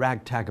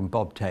ragtag and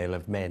bobtail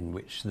of men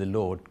which the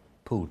Lord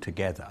pulled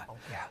together.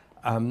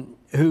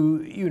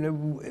 Who, you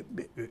know,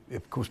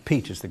 of course,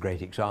 Peter's the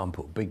great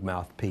example, big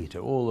mouth Peter,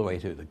 all the way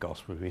through the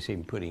Gospels. We see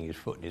him putting his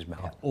foot in his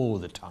mouth all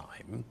the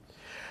time.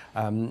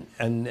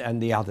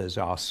 And the others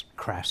ask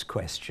crass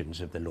questions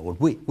of the Lord.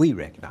 We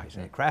recognise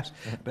they're crass,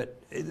 but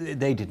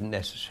they didn't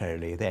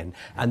necessarily then.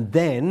 And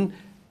then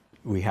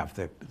we have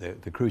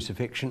the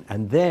crucifixion,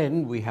 and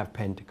then we have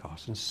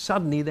Pentecost, and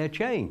suddenly they're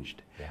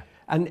changed.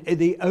 And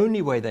the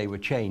only way they were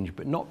changed,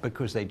 but not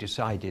because they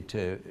decided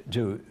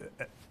to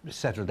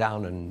settle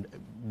down and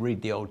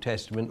read the Old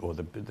Testament or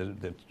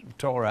the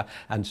Torah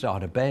and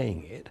start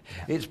obeying it.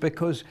 Yeah. It's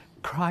because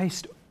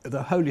Christ,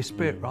 the Holy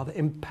Spirit rather,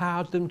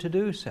 empowered them to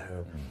do so.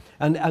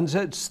 And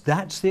so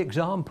that's the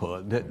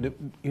example that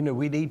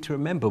we need to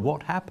remember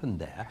what happened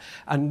there.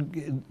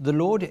 And the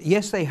Lord,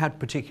 yes, they had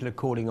particular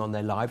calling on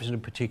their lives and a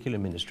particular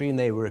ministry, and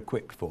they were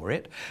equipped for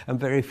it. And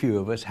very few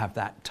of us have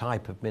that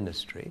type of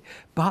ministry.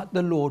 But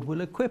the Lord will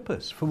equip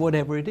us for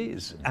whatever it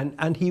is,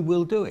 and He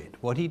will do it.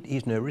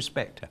 He's no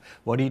respecter.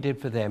 What He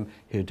did for them,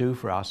 He'll do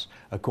for us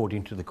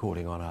according to the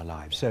calling on our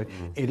lives. So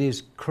it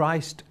is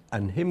Christ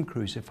and Him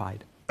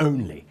crucified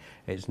only.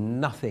 It's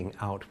nothing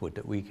outward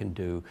that we can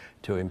do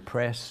to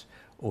impress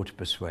or to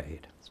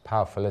persuade. It's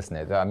powerful, isn't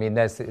it? I mean,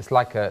 it's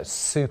like a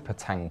super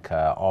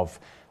tanker of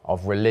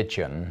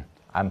religion,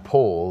 and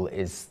Paul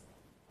is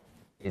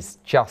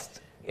just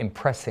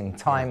impressing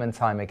time and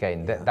time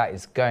again that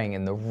is going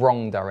in the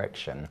wrong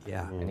direction,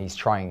 and he's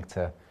trying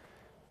to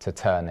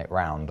turn it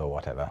round or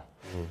whatever,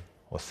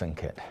 or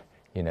sink it.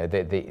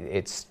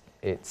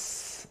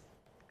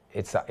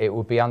 It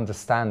would be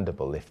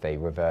understandable if they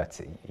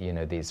reverted,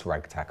 these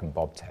ragtag and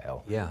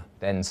bobtail. Yeah.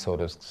 Then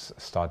sort of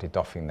started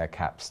doffing their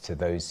caps to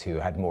those who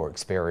had more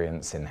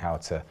experience in how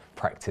to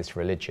practice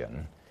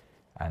religion,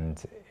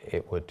 and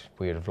we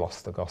would have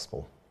lost the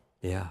gospel.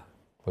 Yeah.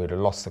 We would have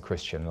lost the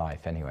Christian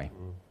life anyway.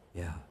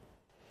 Yeah.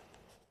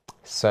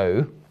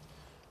 So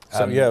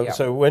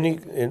when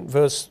in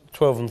verse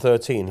 12 and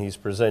 13, he's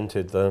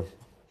presented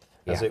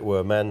as it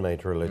were,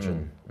 man-made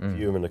religion,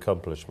 human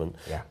accomplishment.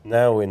 Yeah.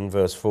 Now in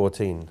verse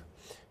 14,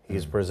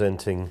 he's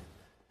presenting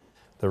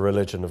the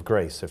religion of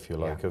grace, if you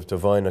like, of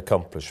divine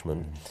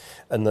accomplishment.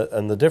 And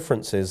the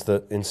difference is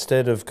that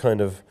instead of kind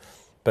of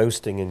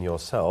boasting in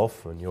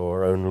yourself and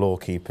your own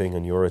law-keeping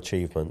and your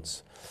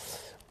achievements,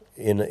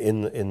 in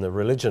the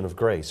religion of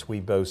grace, we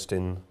boast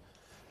in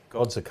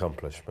God's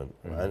accomplishment,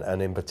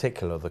 and in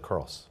particular the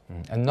cross.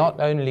 And not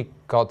only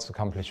God's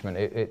accomplishment,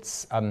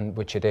 it's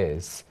which it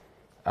is.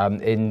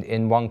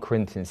 In 1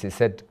 Corinthians, it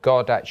said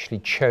God actually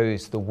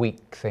chose the weak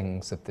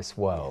things of this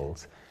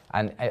world,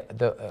 and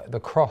the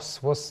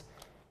cross was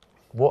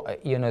what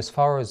as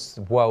far as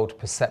world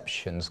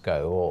perceptions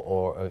go,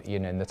 or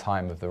in the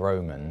time of the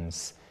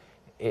Romans,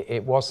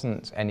 it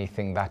wasn't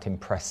anything that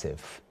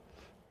impressive,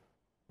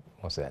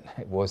 was it?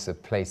 It was a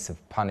place of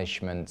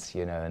punishment,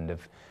 and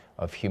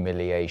of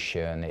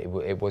humiliation.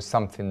 It was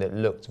something that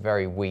looked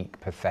very weak,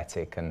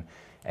 pathetic, and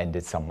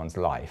ended someone's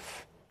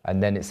life.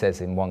 And then it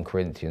says in 1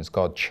 Corinthians,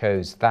 God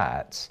chose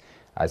that,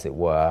 as it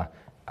were,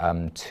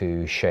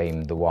 to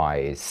shame the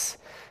wise.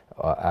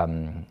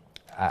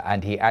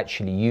 And he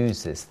actually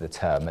uses the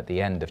term at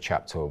the end of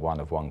chapter 1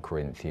 of 1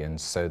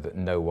 Corinthians, so that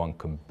no one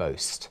can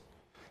boast,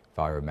 if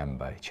I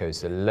remember. He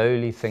chose the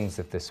lowly things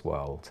of this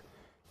world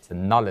to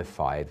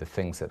nullify the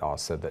things that are,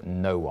 so that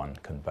no one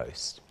can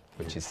boast,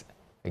 which is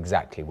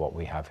exactly what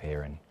we have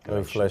here in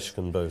Galatians. No flesh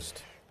can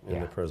boast in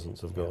the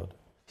presence of God.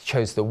 He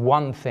chose the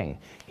one thing.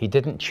 He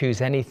didn't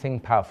choose anything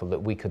powerful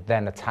that we could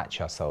then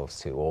attach ourselves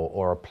to,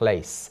 or a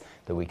place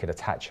that we could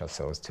attach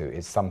ourselves to.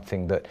 It's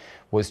something that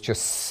was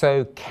just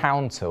so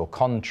counter or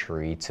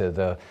contrary to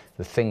the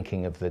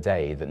thinking of the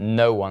day that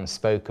no one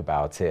spoke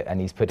about it, and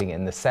he's putting it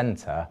in the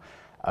center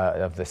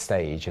of the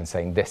stage and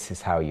saying, this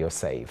is how you're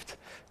saved,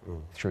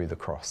 through the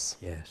cross.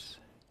 Yes.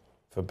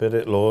 Forbid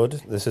it,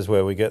 Lord. This is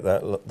where we get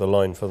the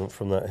line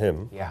from that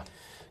hymn. Yeah.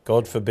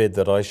 God forbid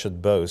that I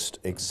should boast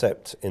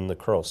except in the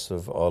cross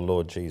of our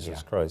Lord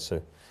Jesus Christ.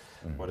 So,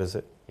 what is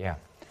it? Yeah.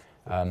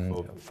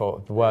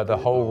 For the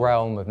whole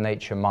realm of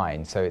nature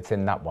mine. So it's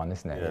in that one,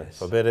 isn't it? Yeah. Yes.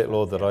 Forbid it,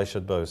 Lord, that I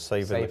should boast,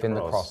 save in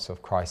the cross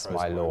of Christ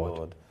my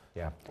Lord.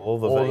 Yeah. All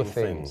the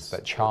things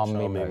that charm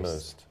me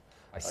most,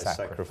 I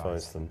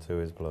sacrifice them to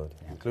his blood,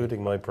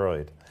 including my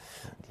pride.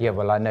 Yeah,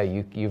 well, I know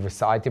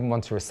I didn't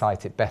want to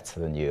recite it better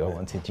than you. I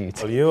wanted you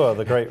to. Well, you are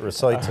the great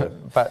reciter.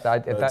 How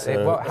does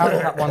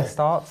that one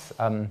start?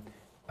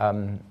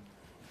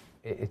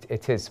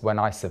 It is when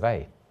I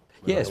survey.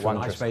 Yes, when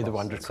I survey the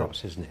wondrous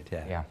cross, isn't it?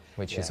 Yeah. Yeah,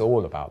 which is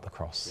all about the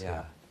cross.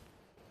 Yeah.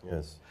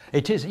 Yes.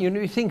 It is.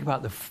 You think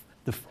about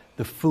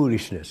the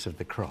foolishness of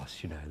the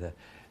cross.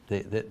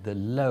 The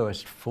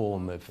lowest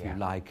form of, if you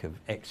like, of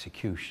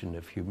execution,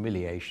 of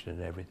humiliation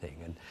and everything.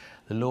 And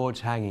the Lord's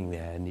hanging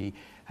there,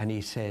 and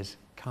he says,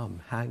 "Come,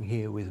 hang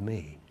here with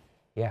me."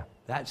 Yeah.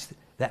 That's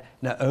that.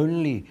 Not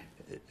only,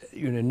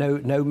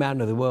 no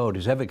man of the world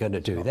is ever going to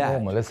do that.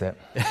 Normal, is it?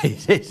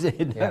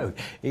 No,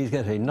 he's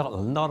going to say,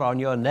 not on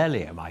your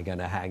Nelly am I going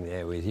to hang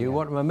there with you.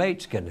 What are my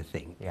mates going to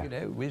think? Yeah.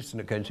 It's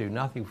not going to do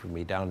nothing for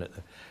me down at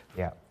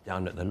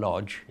the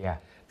lodge. Yeah.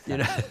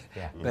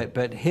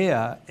 But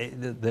here,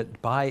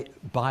 that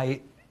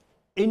by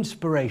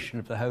inspiration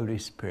of the Holy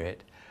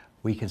Spirit,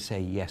 we can say,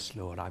 yes,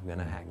 Lord, I'm going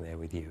to hang there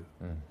with you.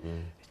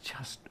 It's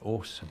just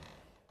awesome.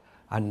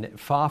 And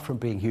far from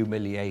being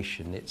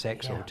humiliation, it's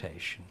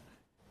exaltation.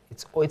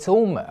 It's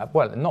almost,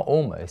 well, not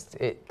almost,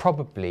 it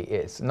probably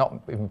is, not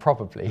even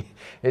probably,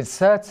 it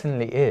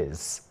certainly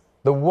is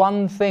the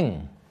one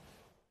thing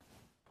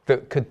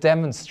that could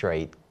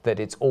demonstrate that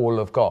it's all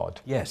of God.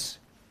 Yes.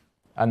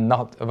 and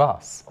not of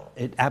us.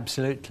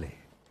 Absolutely.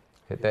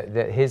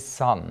 That his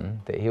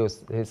son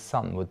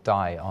would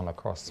die on a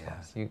cross for Yeah.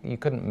 us. You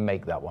couldn't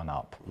make that one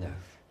up. No.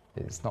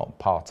 It's not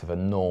part of a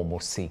normal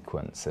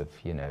sequence of,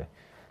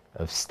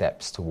 of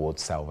steps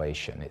towards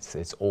salvation.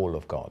 It's all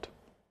of God.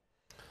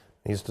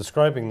 He's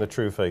describing the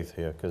true faith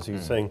here because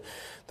he's saying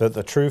that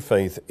the true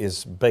faith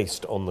is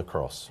based on the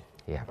cross.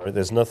 Yeah. Right?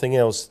 There's nothing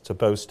else to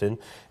boast in.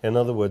 In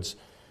other words,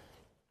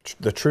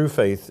 the true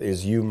faith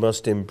is you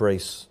must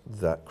embrace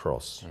that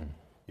cross.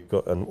 You've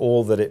got, and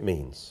all that it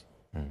means.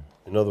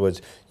 In other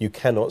words, you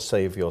cannot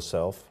save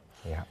yourself.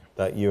 Yeah.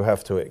 That you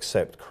have to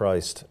accept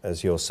Christ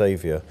as your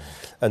Saviour.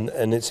 And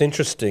it's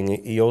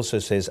interesting, he also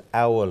says,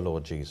 our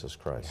Lord Jesus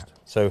Christ. Yeah.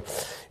 So,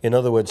 in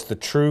other words, the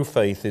true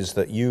faith is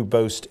that you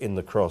boast in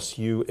the cross,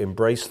 you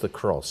embrace the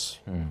cross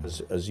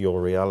as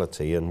your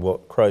reality and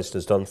what Christ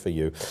has done for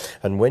you.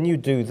 And when you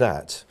do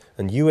that,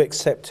 and you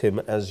accept him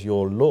as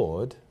your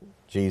Lord,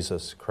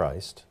 Jesus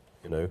Christ,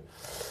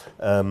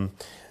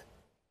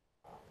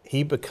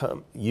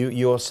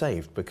 you are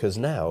saved, because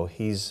now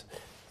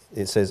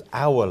it says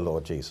our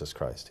Lord Jesus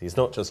Christ. He's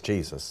not just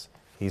Jesus,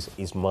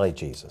 he's my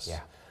Jesus.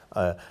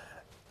 Yeah.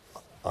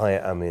 I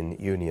am in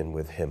union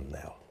with him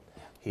now.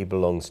 He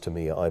belongs to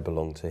me, I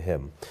belong to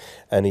him.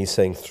 And he's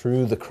saying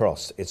through the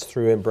cross, it's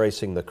through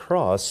embracing the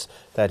cross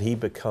that he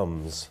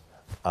becomes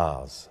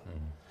ours,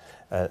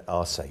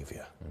 our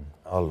Saviour,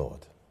 our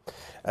Lord.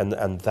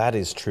 And that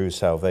is true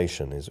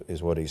salvation,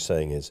 is what he's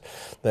saying, is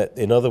that,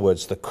 in other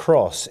words, the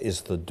cross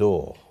is the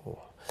door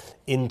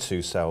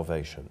into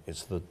salvation.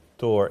 It's the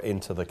door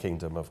into the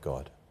kingdom of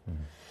God.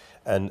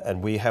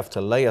 And we have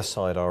to lay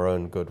aside our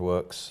own good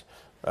works,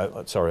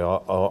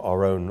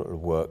 our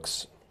own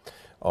works,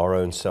 our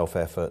own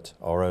self-effort,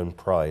 our own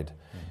pride,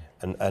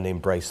 and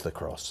embrace the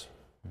cross.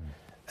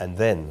 And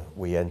then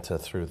we enter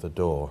through the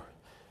door,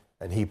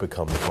 and he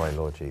becomes my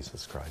Lord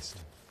Jesus Christ.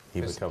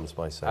 He becomes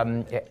my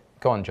Saviour. Yeah.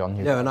 Go on,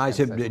 John. No, and I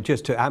said,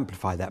 just to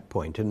amplify that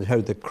point, and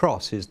so the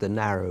cross is the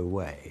narrow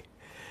way.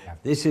 Yeah.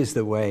 This is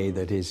the way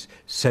that is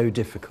so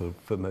difficult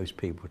for most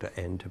people to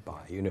enter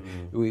by.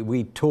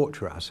 We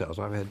torture ourselves.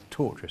 I've heard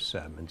torturous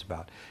sermons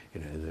about,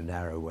 the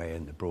narrow way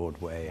and the broad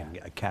way and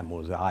a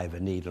camel's eye of a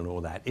needle and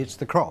all that. It's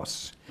the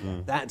cross.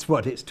 That's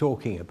what it's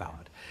talking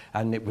about.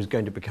 And it was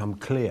going to become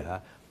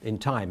clear in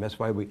time. That's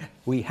why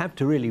we have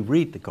to really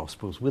read the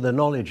Gospels with a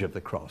knowledge of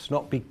the cross,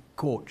 not be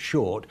caught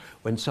short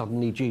when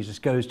suddenly Jesus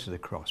goes to the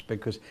cross,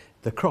 because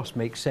the cross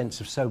makes sense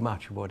of so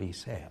much of what he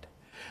said.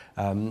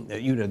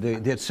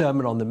 The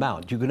Sermon on the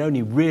Mount, you can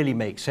only really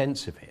make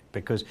sense of it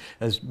because,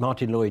 as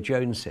Martin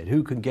Lloyd-Jones said,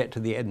 who can get to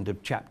the end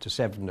of chapter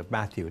 7 of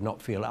Matthew and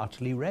not feel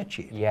utterly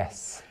wretched?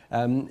 Yes.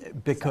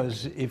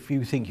 Because if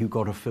you think you've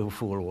got to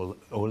fulfill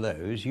all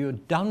those, you're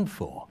done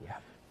for. Yeah.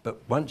 But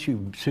once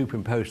you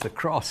superimpose the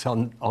cross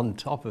on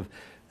top of,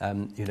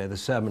 the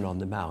Sermon on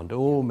the Mount,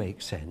 all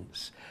makes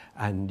sense,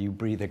 and you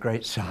breathe a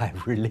great sigh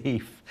of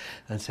relief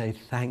and say,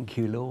 "Thank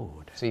you,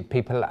 Lord." See,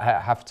 people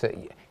have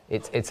to.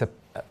 It's a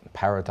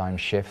paradigm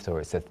shift,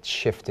 or it's a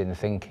shift in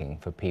thinking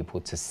for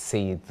people to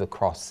see the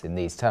cross in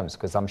these terms.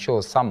 Because I'm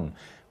sure some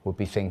would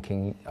be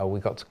thinking, "Oh, we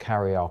got to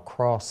carry our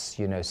cross,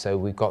 so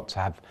we've got to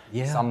have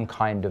some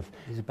kind of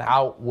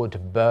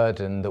outward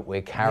burden that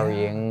we're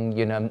carrying,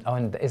 Oh,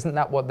 and isn't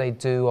that what they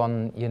do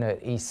on,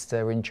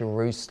 Easter in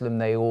Jerusalem?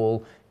 They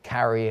all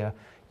carry a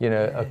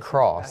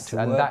cross,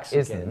 and that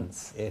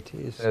isn't. It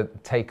is.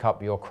 Take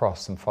up your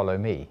cross and follow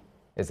me,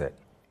 is it?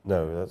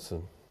 No,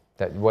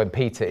 That when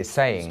Peter is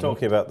saying, he's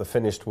talking about the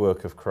finished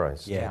work of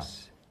Christ.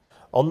 Yes.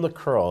 On the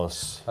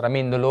cross. But I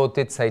mean, the Lord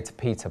did say to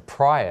Peter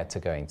prior to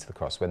going to the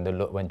cross,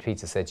 when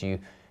Peter said to you,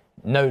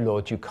 "No,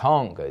 Lord, you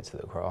can't go to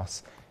the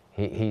cross,"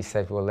 he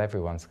said, "Well,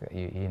 everyone's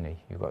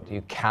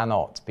you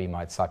cannot be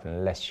my disciple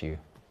unless you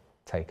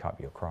take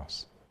up your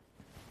cross."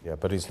 Yeah,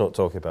 but he's not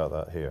talking about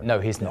that here. No,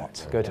 he's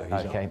not. Good. No,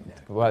 he's Okay.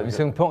 not. No. Well, it's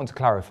important to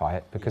clarify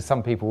it because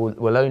some people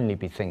will only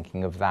be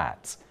thinking of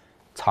that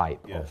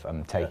type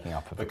of taking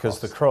up of the cross. Because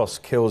the cross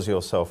kills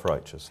your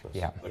self-righteousness.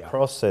 Yeah. The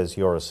cross says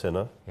you're a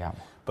sinner. Yeah.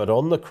 But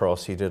on the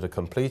cross, he did a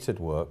completed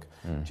work.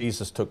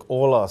 Jesus took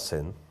all our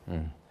sin,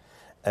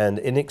 and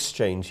in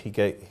exchange, he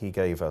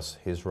gave us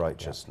his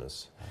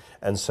righteousness. Yeah.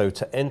 And so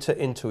to enter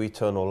into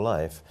eternal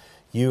life,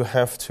 you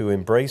have to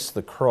embrace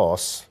the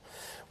cross,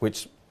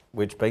 which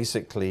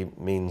basically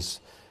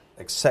means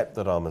accept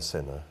that I'm a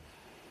sinner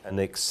and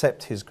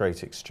accept his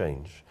great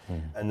exchange.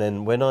 And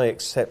then when I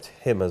accept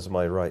him as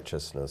my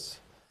righteousness,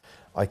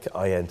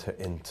 I enter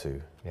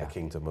into the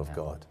kingdom of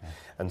God. Yeah.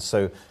 And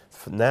so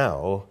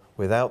now,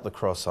 without the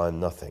cross, I'm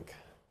nothing.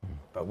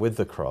 But with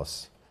the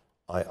cross,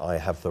 I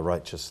have the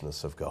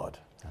righteousness of God.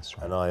 That's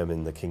right. And I am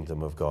in the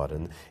kingdom of God.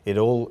 And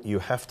you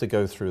have to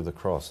go through the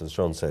cross, as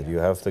John said. You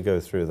have to go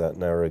through that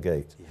narrow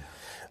gate.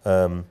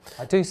 Yeah.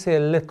 I do see a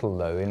little,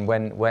 though, in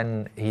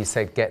when he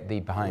said, "Get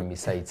thee behind me,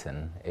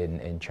 Satan,"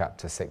 in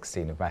chapter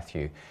 16 of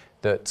Matthew,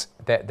 that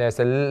there's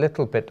a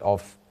little bit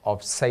of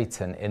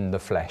Satan in the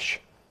flesh.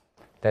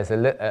 There's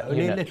only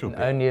a little bit.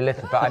 Only a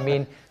little, but I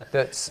mean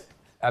that's.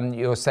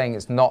 You're saying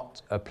it's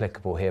not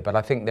applicable here, but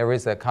I think there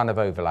is a kind of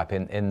overlap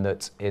in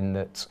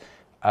that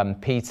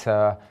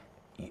Peter,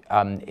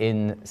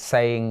 in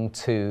saying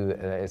to,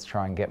 let's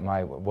try and get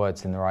my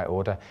words in the right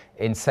order,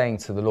 in saying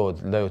to the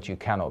Lord, Lord, you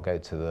cannot go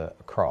to the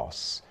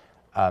cross.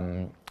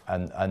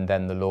 And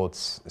then the Lord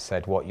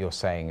said, what you're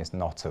saying is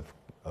not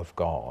of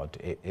God.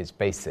 It's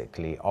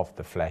basically of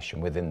the flesh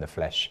and within the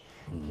flesh,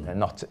 you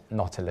know,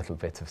 not a little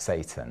bit of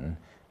Satan.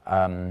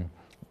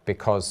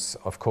 Because,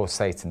 of course,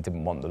 Satan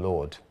didn't want the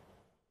Lord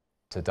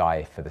to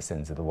die for the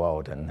sins of the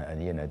world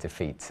and you know,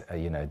 defeat,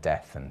 you know,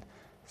 death and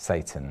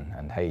Satan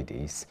and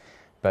Hades.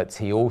 But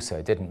he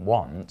also didn't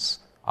want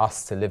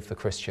us to live the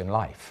Christian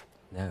life.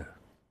 No.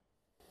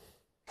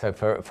 So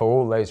for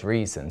all those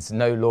reasons,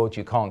 no, Lord,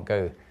 you can't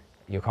go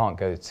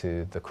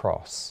to the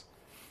cross.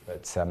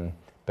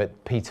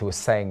 But Peter was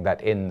saying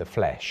that in the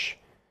flesh.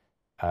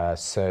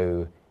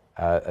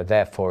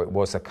 Therefore, it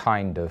was a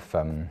kind of,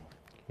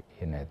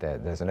 you know,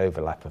 there's an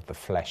overlap of the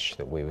flesh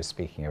that we were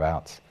speaking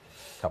about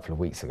a couple of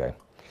weeks ago.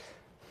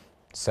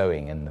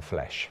 Sowing in the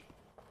flesh.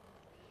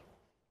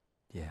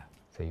 Yeah.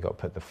 So you've got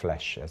to put the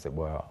flesh, as it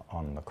were,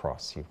 on the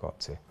cross. You've got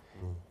to,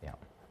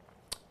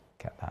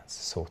 get that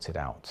sorted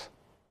out.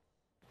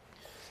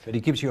 But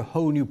it gives you a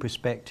whole new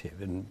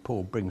perspective, and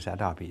Paul brings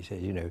that up. He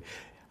says, you know,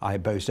 I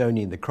boast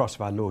only in the cross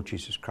of our Lord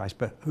Jesus Christ,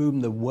 but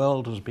whom the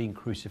world has been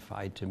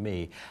crucified to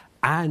me,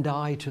 and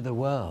I to the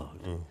world.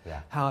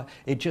 How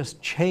it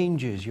just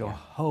changes your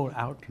whole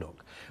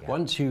outlook.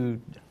 Once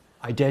you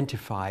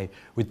identify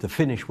with the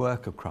finished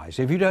work of Christ.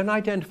 If you don't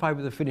identify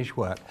with the finished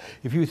work,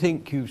 if you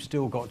think you've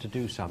still got to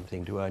do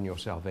something to earn your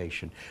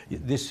salvation,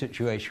 this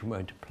situation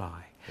won't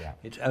apply.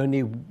 It's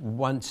only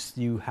once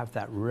you have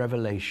that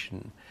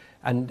revelation,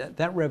 and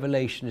that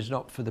revelation is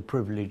not for the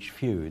privileged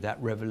few,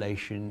 that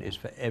revelation is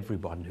for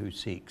everyone who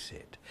seeks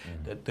it.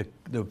 That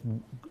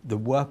the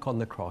work on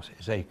the cross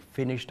is a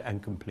finished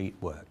and complete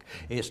work.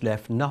 It's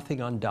left nothing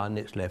undone,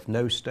 it's left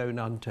no stone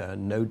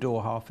unturned, no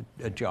door half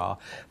ajar.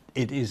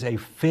 It is a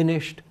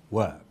finished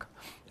work,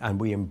 and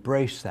we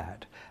embrace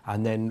that.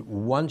 And then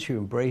once you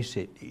embrace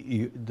it,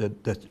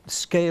 the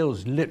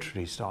scales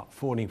literally start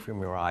falling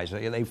from your eyes.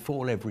 They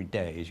fall every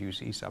day as you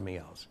see something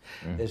else.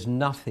 There's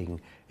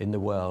nothing in the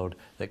world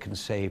that can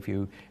save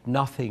you,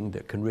 nothing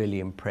that can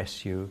really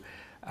impress you.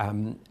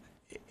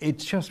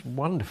 It's just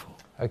wonderful.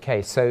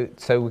 Okay, so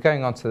we're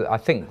going on to, I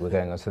think we're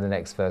going on to the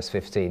next verse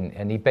 15,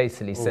 and he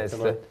basically says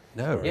that...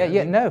 No.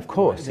 Really? No, of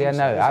course. No,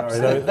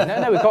 absolutely.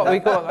 No,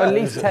 we've got at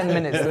least 10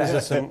 minutes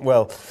left.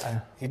 Well,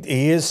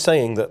 he is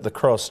saying that the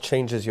cross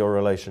changes your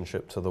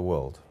relationship to the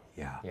world.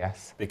 Yeah.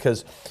 Yes.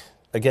 Because,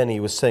 again, he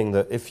was saying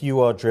that if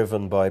you are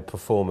driven by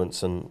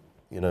performance and,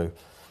 you know,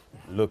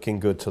 looking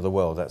good to the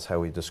world, that's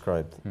how he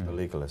described the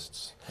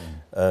legalists.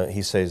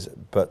 He says,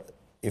 but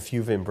if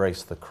you've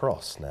embraced the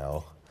cross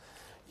now,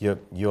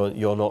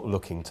 you're not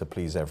looking to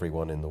please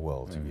everyone in the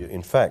world.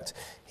 In fact,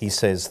 he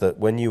says that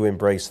when you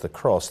embrace the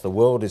cross, the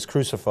world is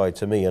crucified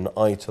to me and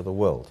I to the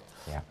world,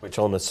 which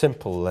on a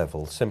simple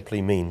level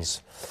simply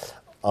means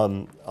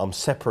I'm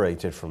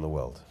separated from the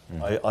world.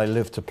 I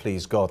live to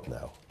please God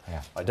now.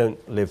 I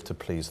don't live to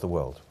please the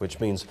world, which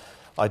means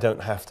I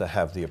don't have to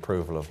have the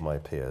approval of my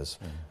peers,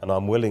 and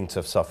I'm willing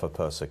to suffer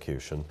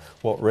persecution.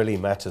 What really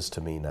matters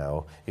to me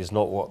now is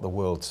not what the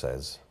world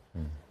says,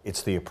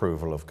 it's the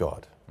approval of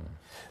God.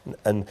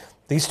 And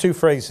these two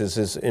phrases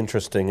is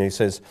interesting. He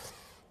says,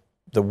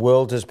 the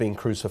world has been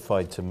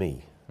crucified to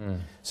me.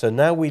 So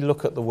now we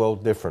look at the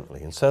world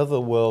differently. Instead of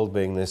the world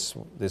being this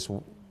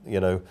you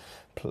know,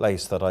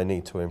 place that I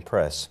need to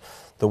impress,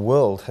 the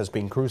world has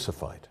been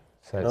crucified.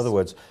 So in other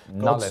words,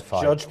 God's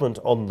judgment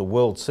on the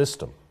world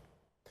system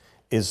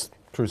is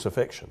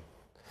crucifixion.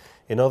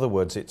 In other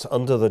words, it's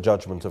under the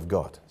judgment of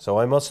God. So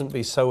I mustn't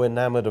be so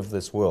enamored of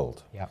this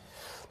world,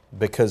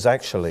 because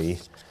actually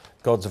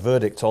God's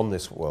verdict on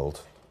this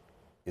world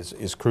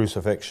is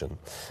crucifixion.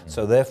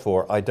 So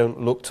therefore, I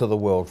don't look to the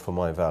world for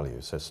my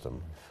value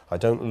system. I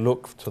don't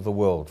look to the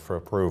world for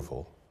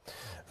approval,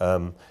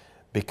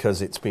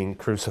 because it's been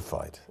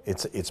crucified.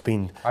 It's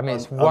been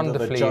it's under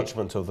wonderfully the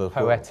judgment of the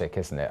poetic,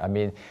 isn't it? I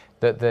mean,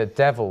 the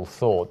devil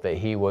thought that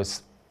he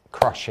was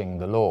crushing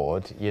the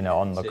Lord, you know,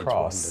 on the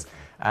cross,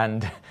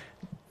 and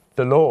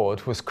the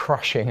Lord was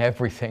crushing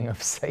everything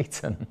of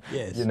Satan,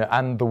 you know,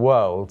 and the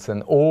world,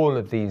 and all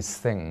of these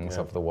things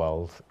of the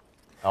world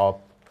are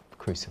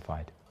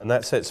crucified. And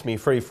that sets me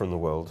free from the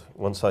world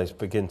once I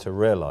begin to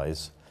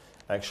realize,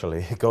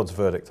 actually, God's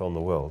verdict on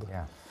the world.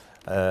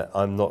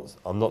 I'm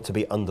not to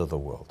be under the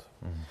world.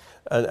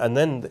 And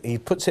then he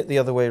puts it the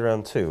other way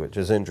around too, which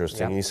is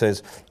interesting. He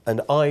says,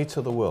 and I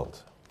to the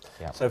world.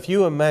 So if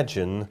you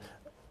imagine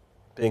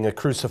being a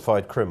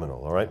crucified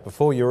criminal, all right?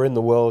 Before you were in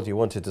the world, you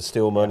wanted to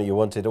steal money, you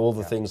wanted all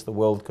the things the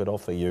world could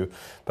offer you,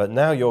 but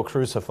now you're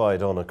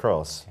crucified on a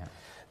cross.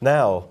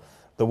 Now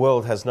the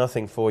world has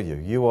nothing for you.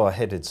 You are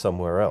headed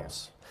somewhere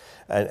else.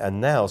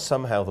 And now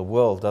somehow the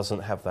world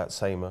doesn't have that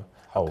same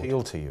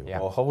appeal to you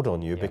or hold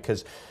on you,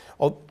 because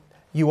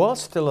you are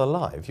still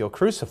alive. You're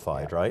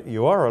crucified, right?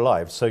 You are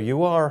alive, so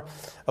you are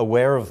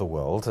aware of the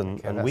world,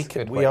 and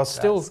we are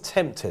still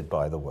tempted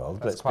by the world.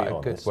 That's let's quite be a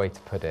honest. good way to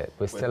put it.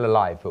 We're still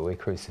alive, but we're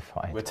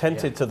crucified. We're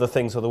tempted to the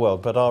things of the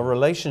world, but our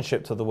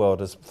relationship to the world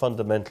has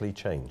fundamentally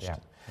changed. Yeah.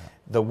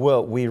 The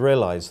world, we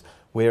realise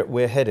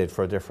we're headed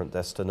for a different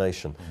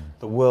destination.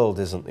 The world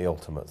isn't the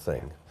ultimate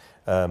thing.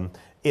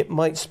 It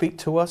might speak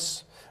to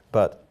us,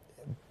 but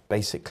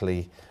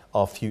basically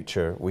our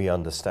future, we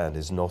understand,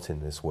 is not in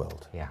this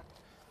world. Yeah.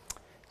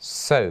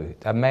 So,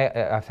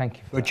 thank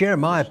you for Well,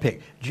 Jeremiah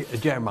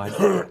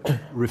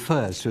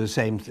refers to the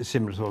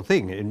similar sort of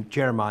thing. In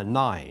Jeremiah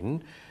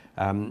 9,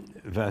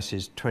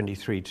 verses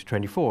 23 to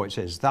 24, it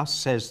says, "Thus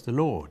says the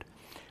Lord,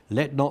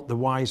 let not the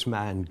wise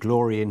man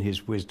glory in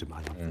his wisdom."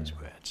 I love these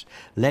words.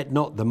 "Let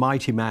not the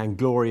mighty man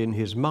glory in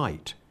his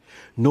might,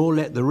 nor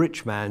let the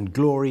rich man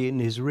glory in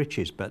his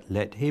riches, but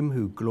let him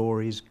who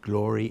glories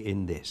glory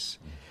in this,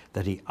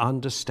 that he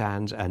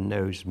understands and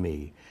knows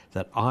me,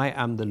 that I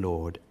am the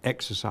Lord,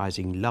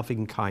 exercising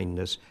loving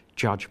kindness,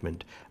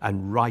 judgment,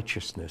 and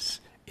righteousness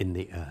in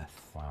the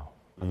earth." Wow.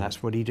 And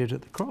that's what he did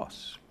at the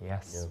cross.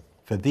 Yes.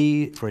 Yeah.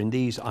 For in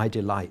these I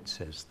delight,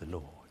 says the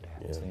Lord.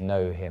 Yeah. To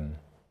know him.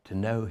 To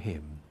know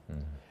him.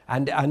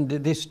 And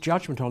this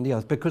judgment on the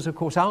earth, because of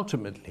course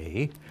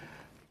ultimately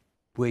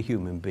we're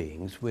human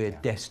beings, we're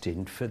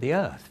destined for the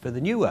earth, for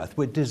the new earth.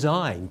 We're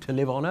designed to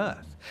live on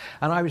earth.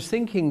 And I was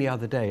thinking the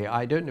other day,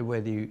 I don't know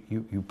whether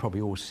you've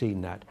probably all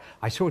seen that.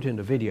 I saw it in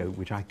a video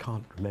which I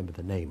can't remember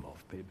the name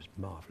of, but it was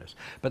marvellous.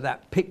 But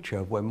that picture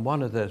of when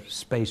one of the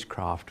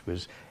spacecraft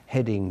was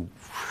heading,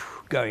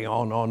 going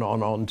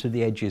on to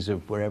the edges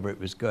of wherever it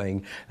was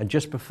going, and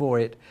just before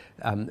it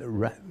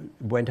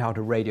went out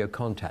of radio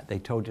contact, they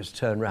told us to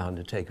turn around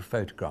and take a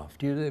photograph.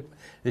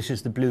 This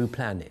is the blue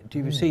planet.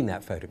 Have you seen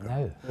that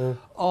photograph? No.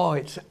 Oh,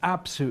 it's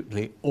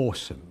absolutely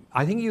awesome.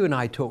 I think you and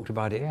I talked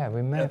about it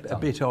a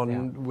bit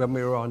when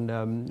we were on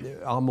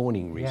our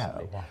morning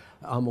recently. Yeah.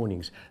 Our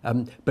mornings.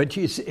 But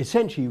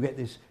essentially you get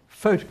this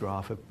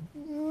photograph of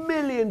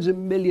millions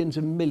and millions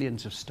and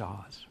millions of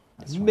stars.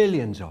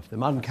 Millions of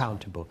them,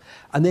 uncountable.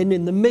 And then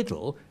in the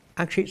middle,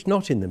 actually it's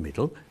not in the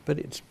middle, but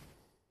it's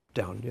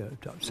down,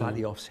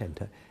 slightly off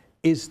centre,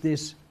 is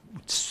this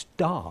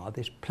star,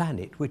 this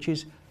planet, which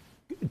is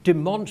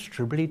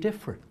demonstrably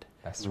different.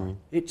 That's right.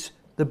 It's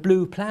the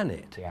blue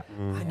planet. Yeah.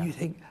 And you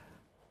think,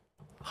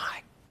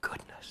 my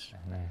goodness.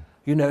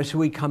 You know, so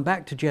we come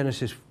back to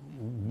Genesis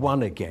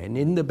 1 again.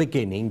 In the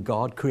beginning,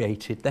 God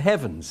created the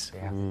heavens.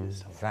 Yeah.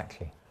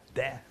 Exactly.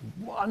 They're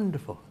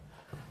wonderful.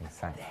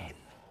 Exactly. Then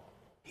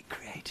he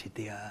created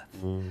the earth.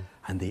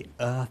 And the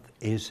earth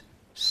is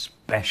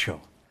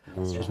special.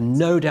 There's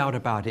no doubt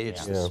about it.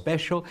 It's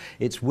special.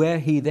 It's where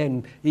he,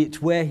 it's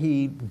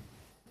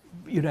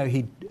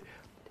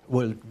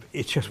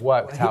just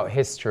worked out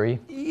history.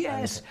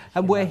 Yes,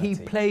 and where he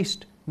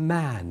placed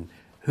man,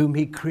 whom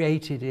he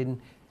created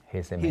in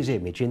his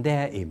image, in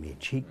their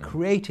image. He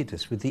created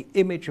us with the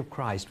image of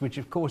Christ, which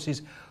of course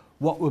is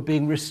what we're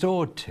being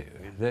restored to,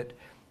 that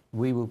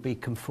we will be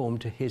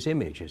conformed to his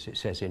image, as it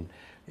says in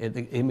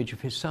the image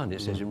of his son.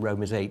 It says in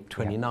Romans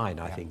 8:29,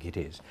 I think it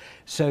is.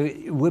 So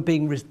we're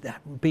being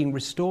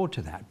restored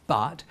to that.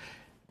 But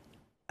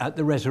at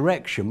the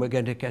resurrection, we're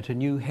going to get a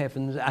new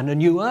heavens and a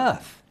new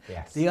earth.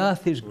 Yes. The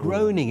earth is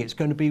groaning. It's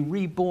going to be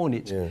reborn.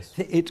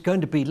 It's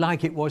going to be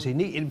like it was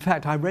in Eve. In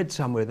fact, I read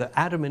somewhere that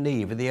Adam and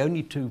Eve are the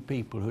only two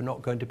people who are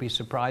not going to be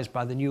surprised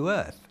by the new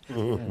earth.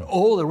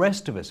 All the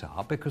rest of us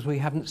are, because we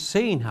haven't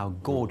seen how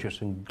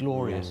gorgeous and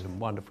glorious and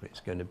wonderful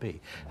it's going to be.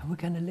 And we're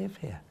going to live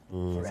here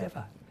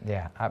forever.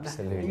 Yeah,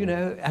 absolutely. You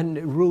know, and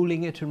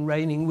ruling it and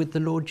reigning with the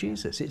Lord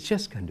Jesus. It's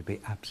just going to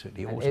be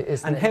absolutely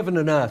awesome. And heaven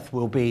and earth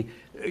will be,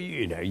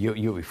 you know,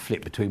 you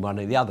flip between one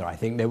and the other. I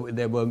think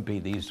there won't be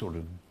these sort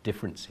of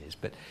differences,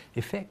 but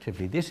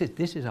effectively this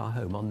is our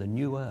home on the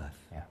new earth.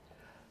 Yeah.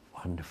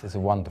 Wonderful. It's a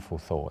wonderful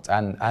thought.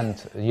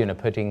 And you know,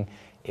 putting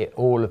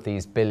all of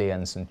these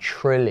billions and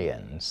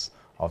trillions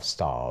of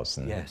stars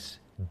and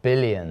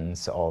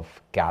billions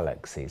of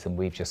galaxies, and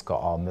we've just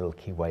got our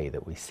Milky Way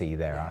that we see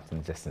there out in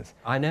the distance.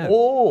 I know.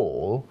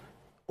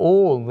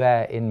 All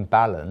there in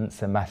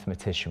balance, a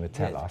mathematician would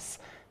tell us,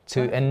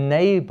 to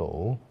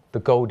enable the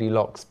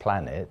Goldilocks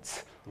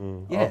planet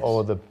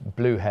or the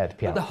blue-haired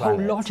planet. But the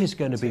whole lot is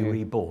going to be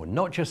reborn,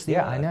 not just the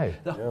earth. I know.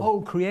 The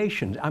whole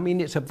creation. I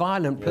mean, it's a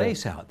violent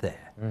place out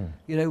there,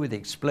 you know, with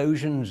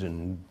explosions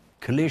and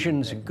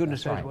collisions and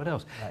goodness knows what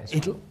else.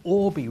 It'll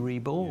all be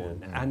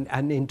reborn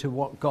and into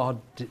what God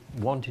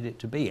wanted it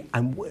to be.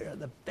 And we're at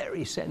the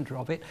very centre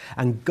of it.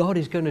 And God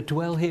is going to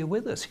dwell here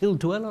with us. He'll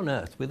dwell on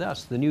earth with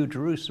us. The New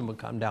Jerusalem will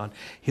come down.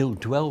 He'll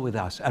dwell with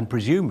us. And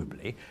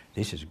presumably,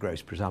 this is a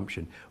gross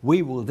presumption,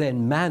 we will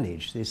then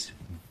manage this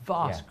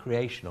vast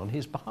creation on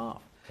his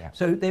behalf.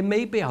 So there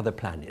may be other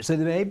planets. So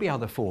there may be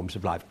other forms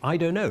of life. I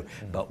don't know.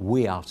 But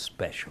we are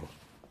special.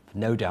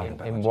 No doubt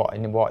about it.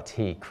 In what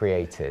he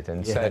created,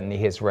 and certainly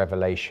his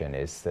revelation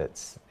is that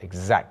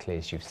exactly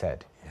as you've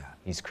said.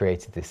 He's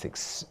created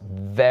this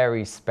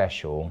very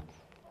special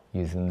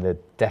using the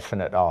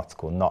definite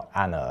article, not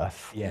an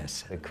earth.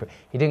 Yes.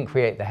 He didn't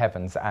create the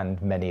heavens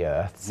and many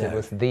earths. No. It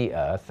was the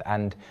earth,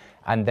 and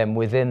then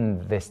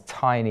within this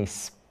tiny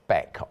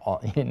speck,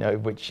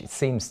 which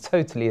seems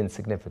totally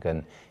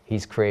insignificant,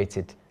 he's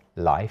created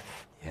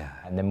life. Yeah.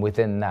 And then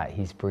within that,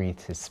 he's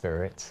breathed his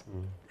spirit.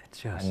 It's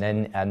just.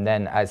 And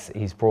then as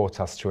he's brought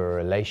us to a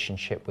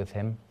relationship with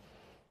him,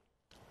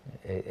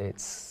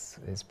 it's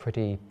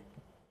pretty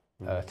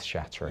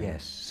earth-shattering.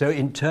 Yes. So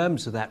in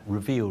terms of that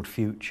revealed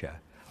future,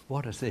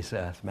 what does this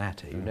earth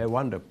matter? No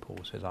wonder Paul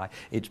says,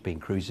 it's been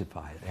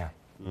crucified. Yeah.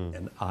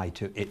 And I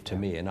to it to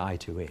me, and I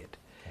to it.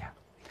 Yeah.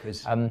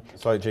 Because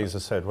It's like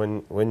Jesus said,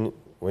 when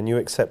you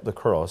accept the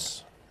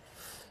cross,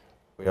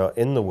 we are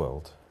in the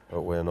world,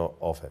 but we're not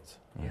of it.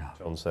 Yeah.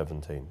 John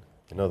 17.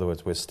 In other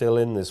words, we're still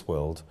in this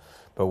world,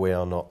 but we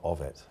are not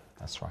of it.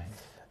 That's right.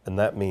 And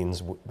that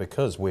means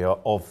because we are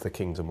of the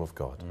kingdom of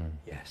God.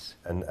 yes.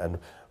 And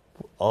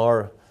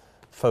our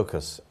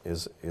focus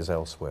is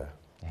elsewhere.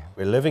 Yeah.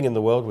 We're living in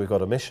the world, we've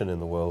got a mission in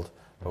the world,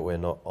 but we're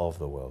not of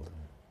the world.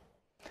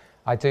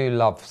 I do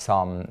love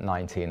Psalm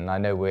 19, and I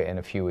know in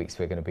a few weeks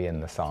we're going to be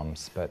in the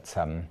Psalms, but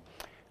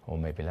or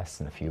maybe less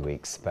than a few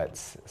weeks, but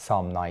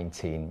Psalm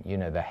 19,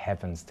 the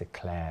heavens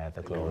declare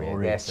the glory.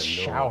 glory They're of the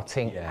Lord.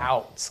 shouting Yeah.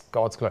 out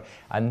God's glory.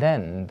 And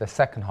then the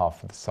second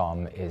half of the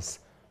Psalm is,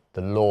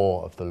 the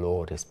law of the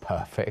Lord is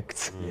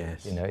perfect.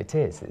 Yes. It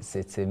is.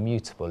 It's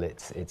immutable.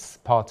 It's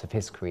part of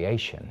his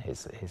creation,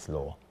 his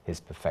law, his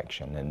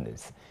perfection, and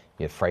it's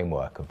your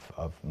framework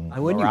of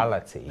And when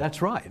morality.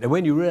 that's right. And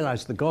when you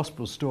realize the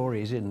gospel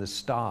story is in the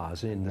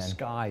stars, in the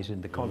skies, in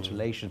the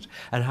constellations,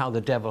 and how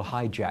the devil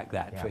hijacked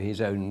that for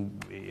his own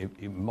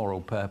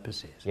immoral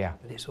purposes. Yeah.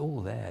 But it's all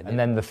there. And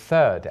then the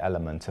third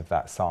element of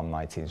that Psalm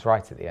 19 is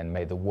right at the end,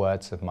 may the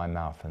words of my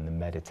mouth and the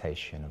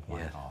meditation of my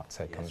Yes. heart.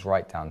 So it comes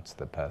right down to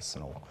the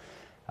personal,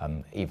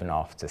 even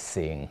after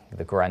seeing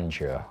the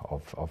grandeur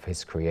of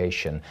his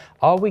creation.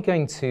 Are we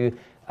going to,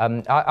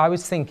 I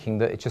was thinking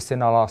that just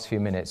in our last few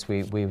minutes,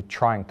 we would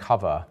try and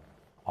cover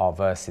our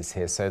verses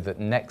here so that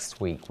next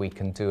week we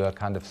can do a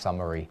kind of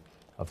summary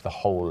of the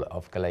whole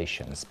of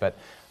Galatians. But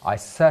I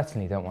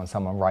certainly don't want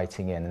someone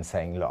writing in and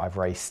saying, look,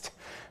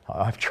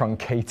 I've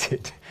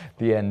truncated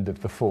the end of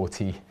the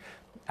 40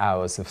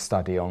 hours of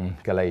study on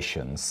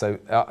Galatians. So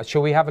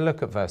shall we have a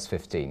look at verse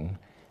 15,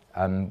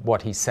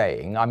 what he's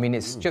saying? I mean,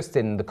 it's just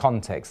in the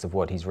context of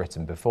what he's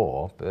written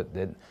before, but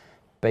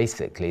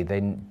basically they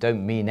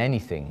don't mean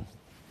anything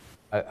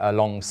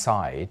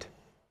alongside,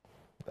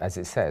 as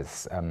it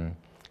says,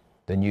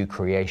 the new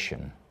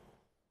creation.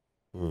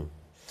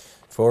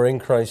 For in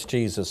Christ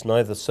Jesus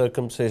neither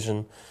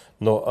circumcision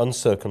nor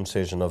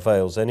uncircumcision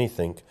avails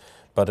anything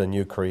but a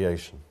new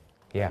creation.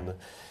 Yeah. And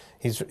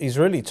he's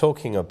really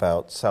talking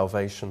about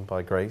salvation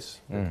by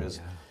grace, because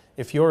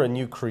if you're a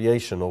new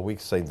creation, or we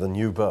say the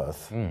new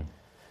birth,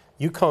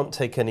 you can't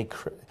take any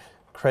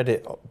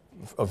credit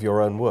of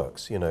your own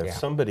works. If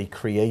somebody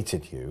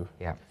created you,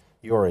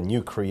 you're a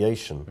new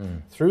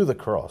creation through the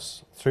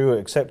cross, through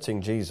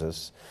accepting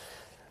Jesus.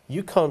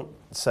 You can't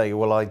say,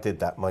 well, I did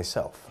that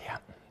myself.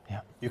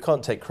 You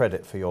can't take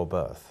credit for your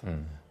birth,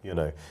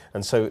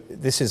 And so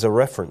this is a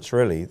reference,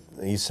 really.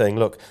 He's saying,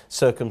 look,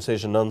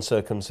 circumcision,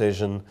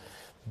 uncircumcision,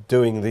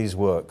 doing these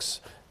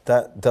works,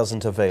 that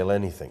doesn't avail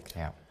anything.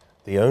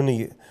 The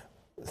only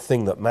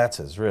thing that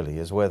matters, really,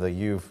 is whether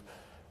you've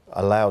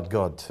allowed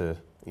God to,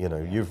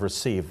 you've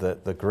received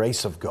the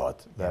grace of God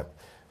that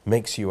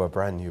makes you a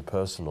brand new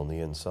person on the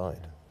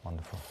inside.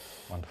 Wonderful,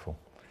 wonderful.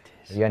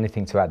 Have you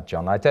anything to add,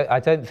 John? I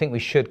don't think we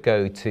should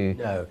go to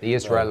the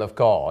Israel of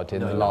God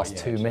in the last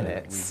 2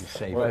 minutes.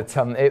 But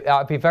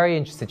I'd be very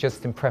interested,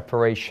 just in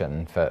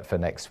preparation for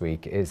next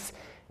week,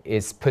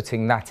 is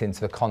putting that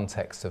into the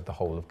context of the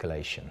whole of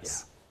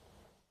Galatians.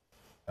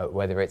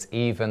 Whether it's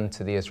even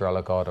to the Israel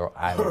of God or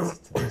and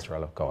to the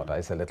Israel of God.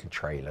 There's a little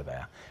trailer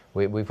there.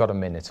 We've got a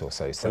minute or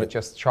so, so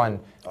just try and...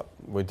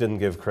 We didn't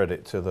give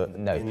credit to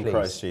in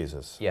Christ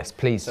Jesus. Yes,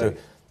 please do.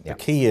 The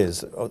key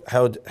is,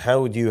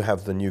 how would you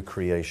have the new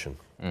creation?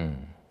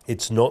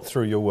 It's not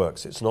through your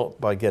works. It's not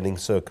by getting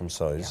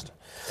circumcised.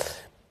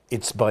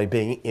 It's by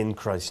being in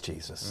Christ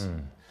Jesus.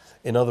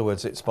 In other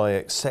words, it's by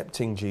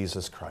accepting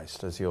Jesus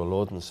Christ as your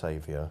Lord and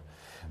Saviour.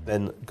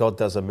 Then God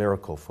does a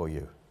miracle for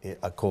you,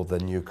 called the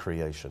new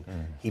creation.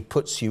 He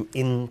puts you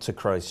into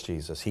Christ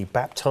Jesus. He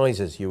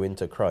baptizes you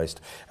into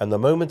Christ. And the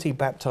moment he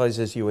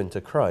baptizes you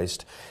into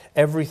Christ,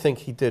 everything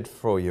he did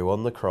for you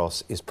on the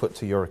cross is put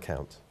to your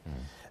account.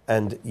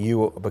 And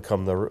you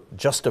become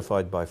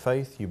justified by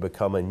faith, you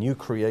become a new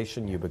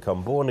creation, you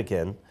become born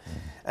again,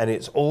 and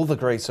it's all the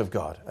grace of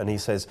God. And he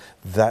says,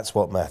 that's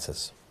what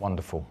matters.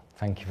 Wonderful.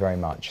 Thank you very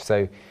much.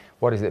 So,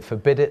 what is it?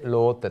 Forbid it,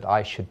 Lord, that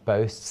I should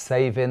boast,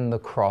 save in the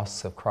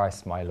cross of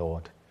Christ my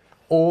Lord.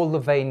 All the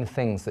vain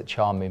things that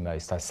charm me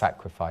most, I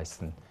sacrifice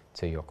them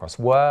to your cross.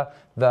 Were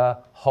the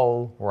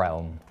whole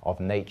realm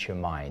of nature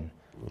mine,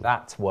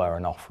 That were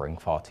an offering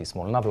far too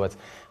small. In other words,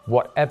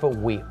 whatever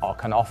we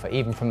can offer,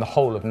 even from the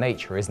whole of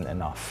nature, isn't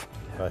enough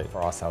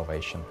for our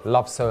salvation.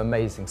 Love so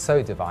amazing,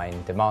 so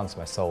divine, demands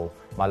my soul,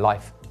 my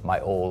life, my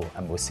all,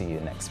 and we'll see you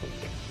next week.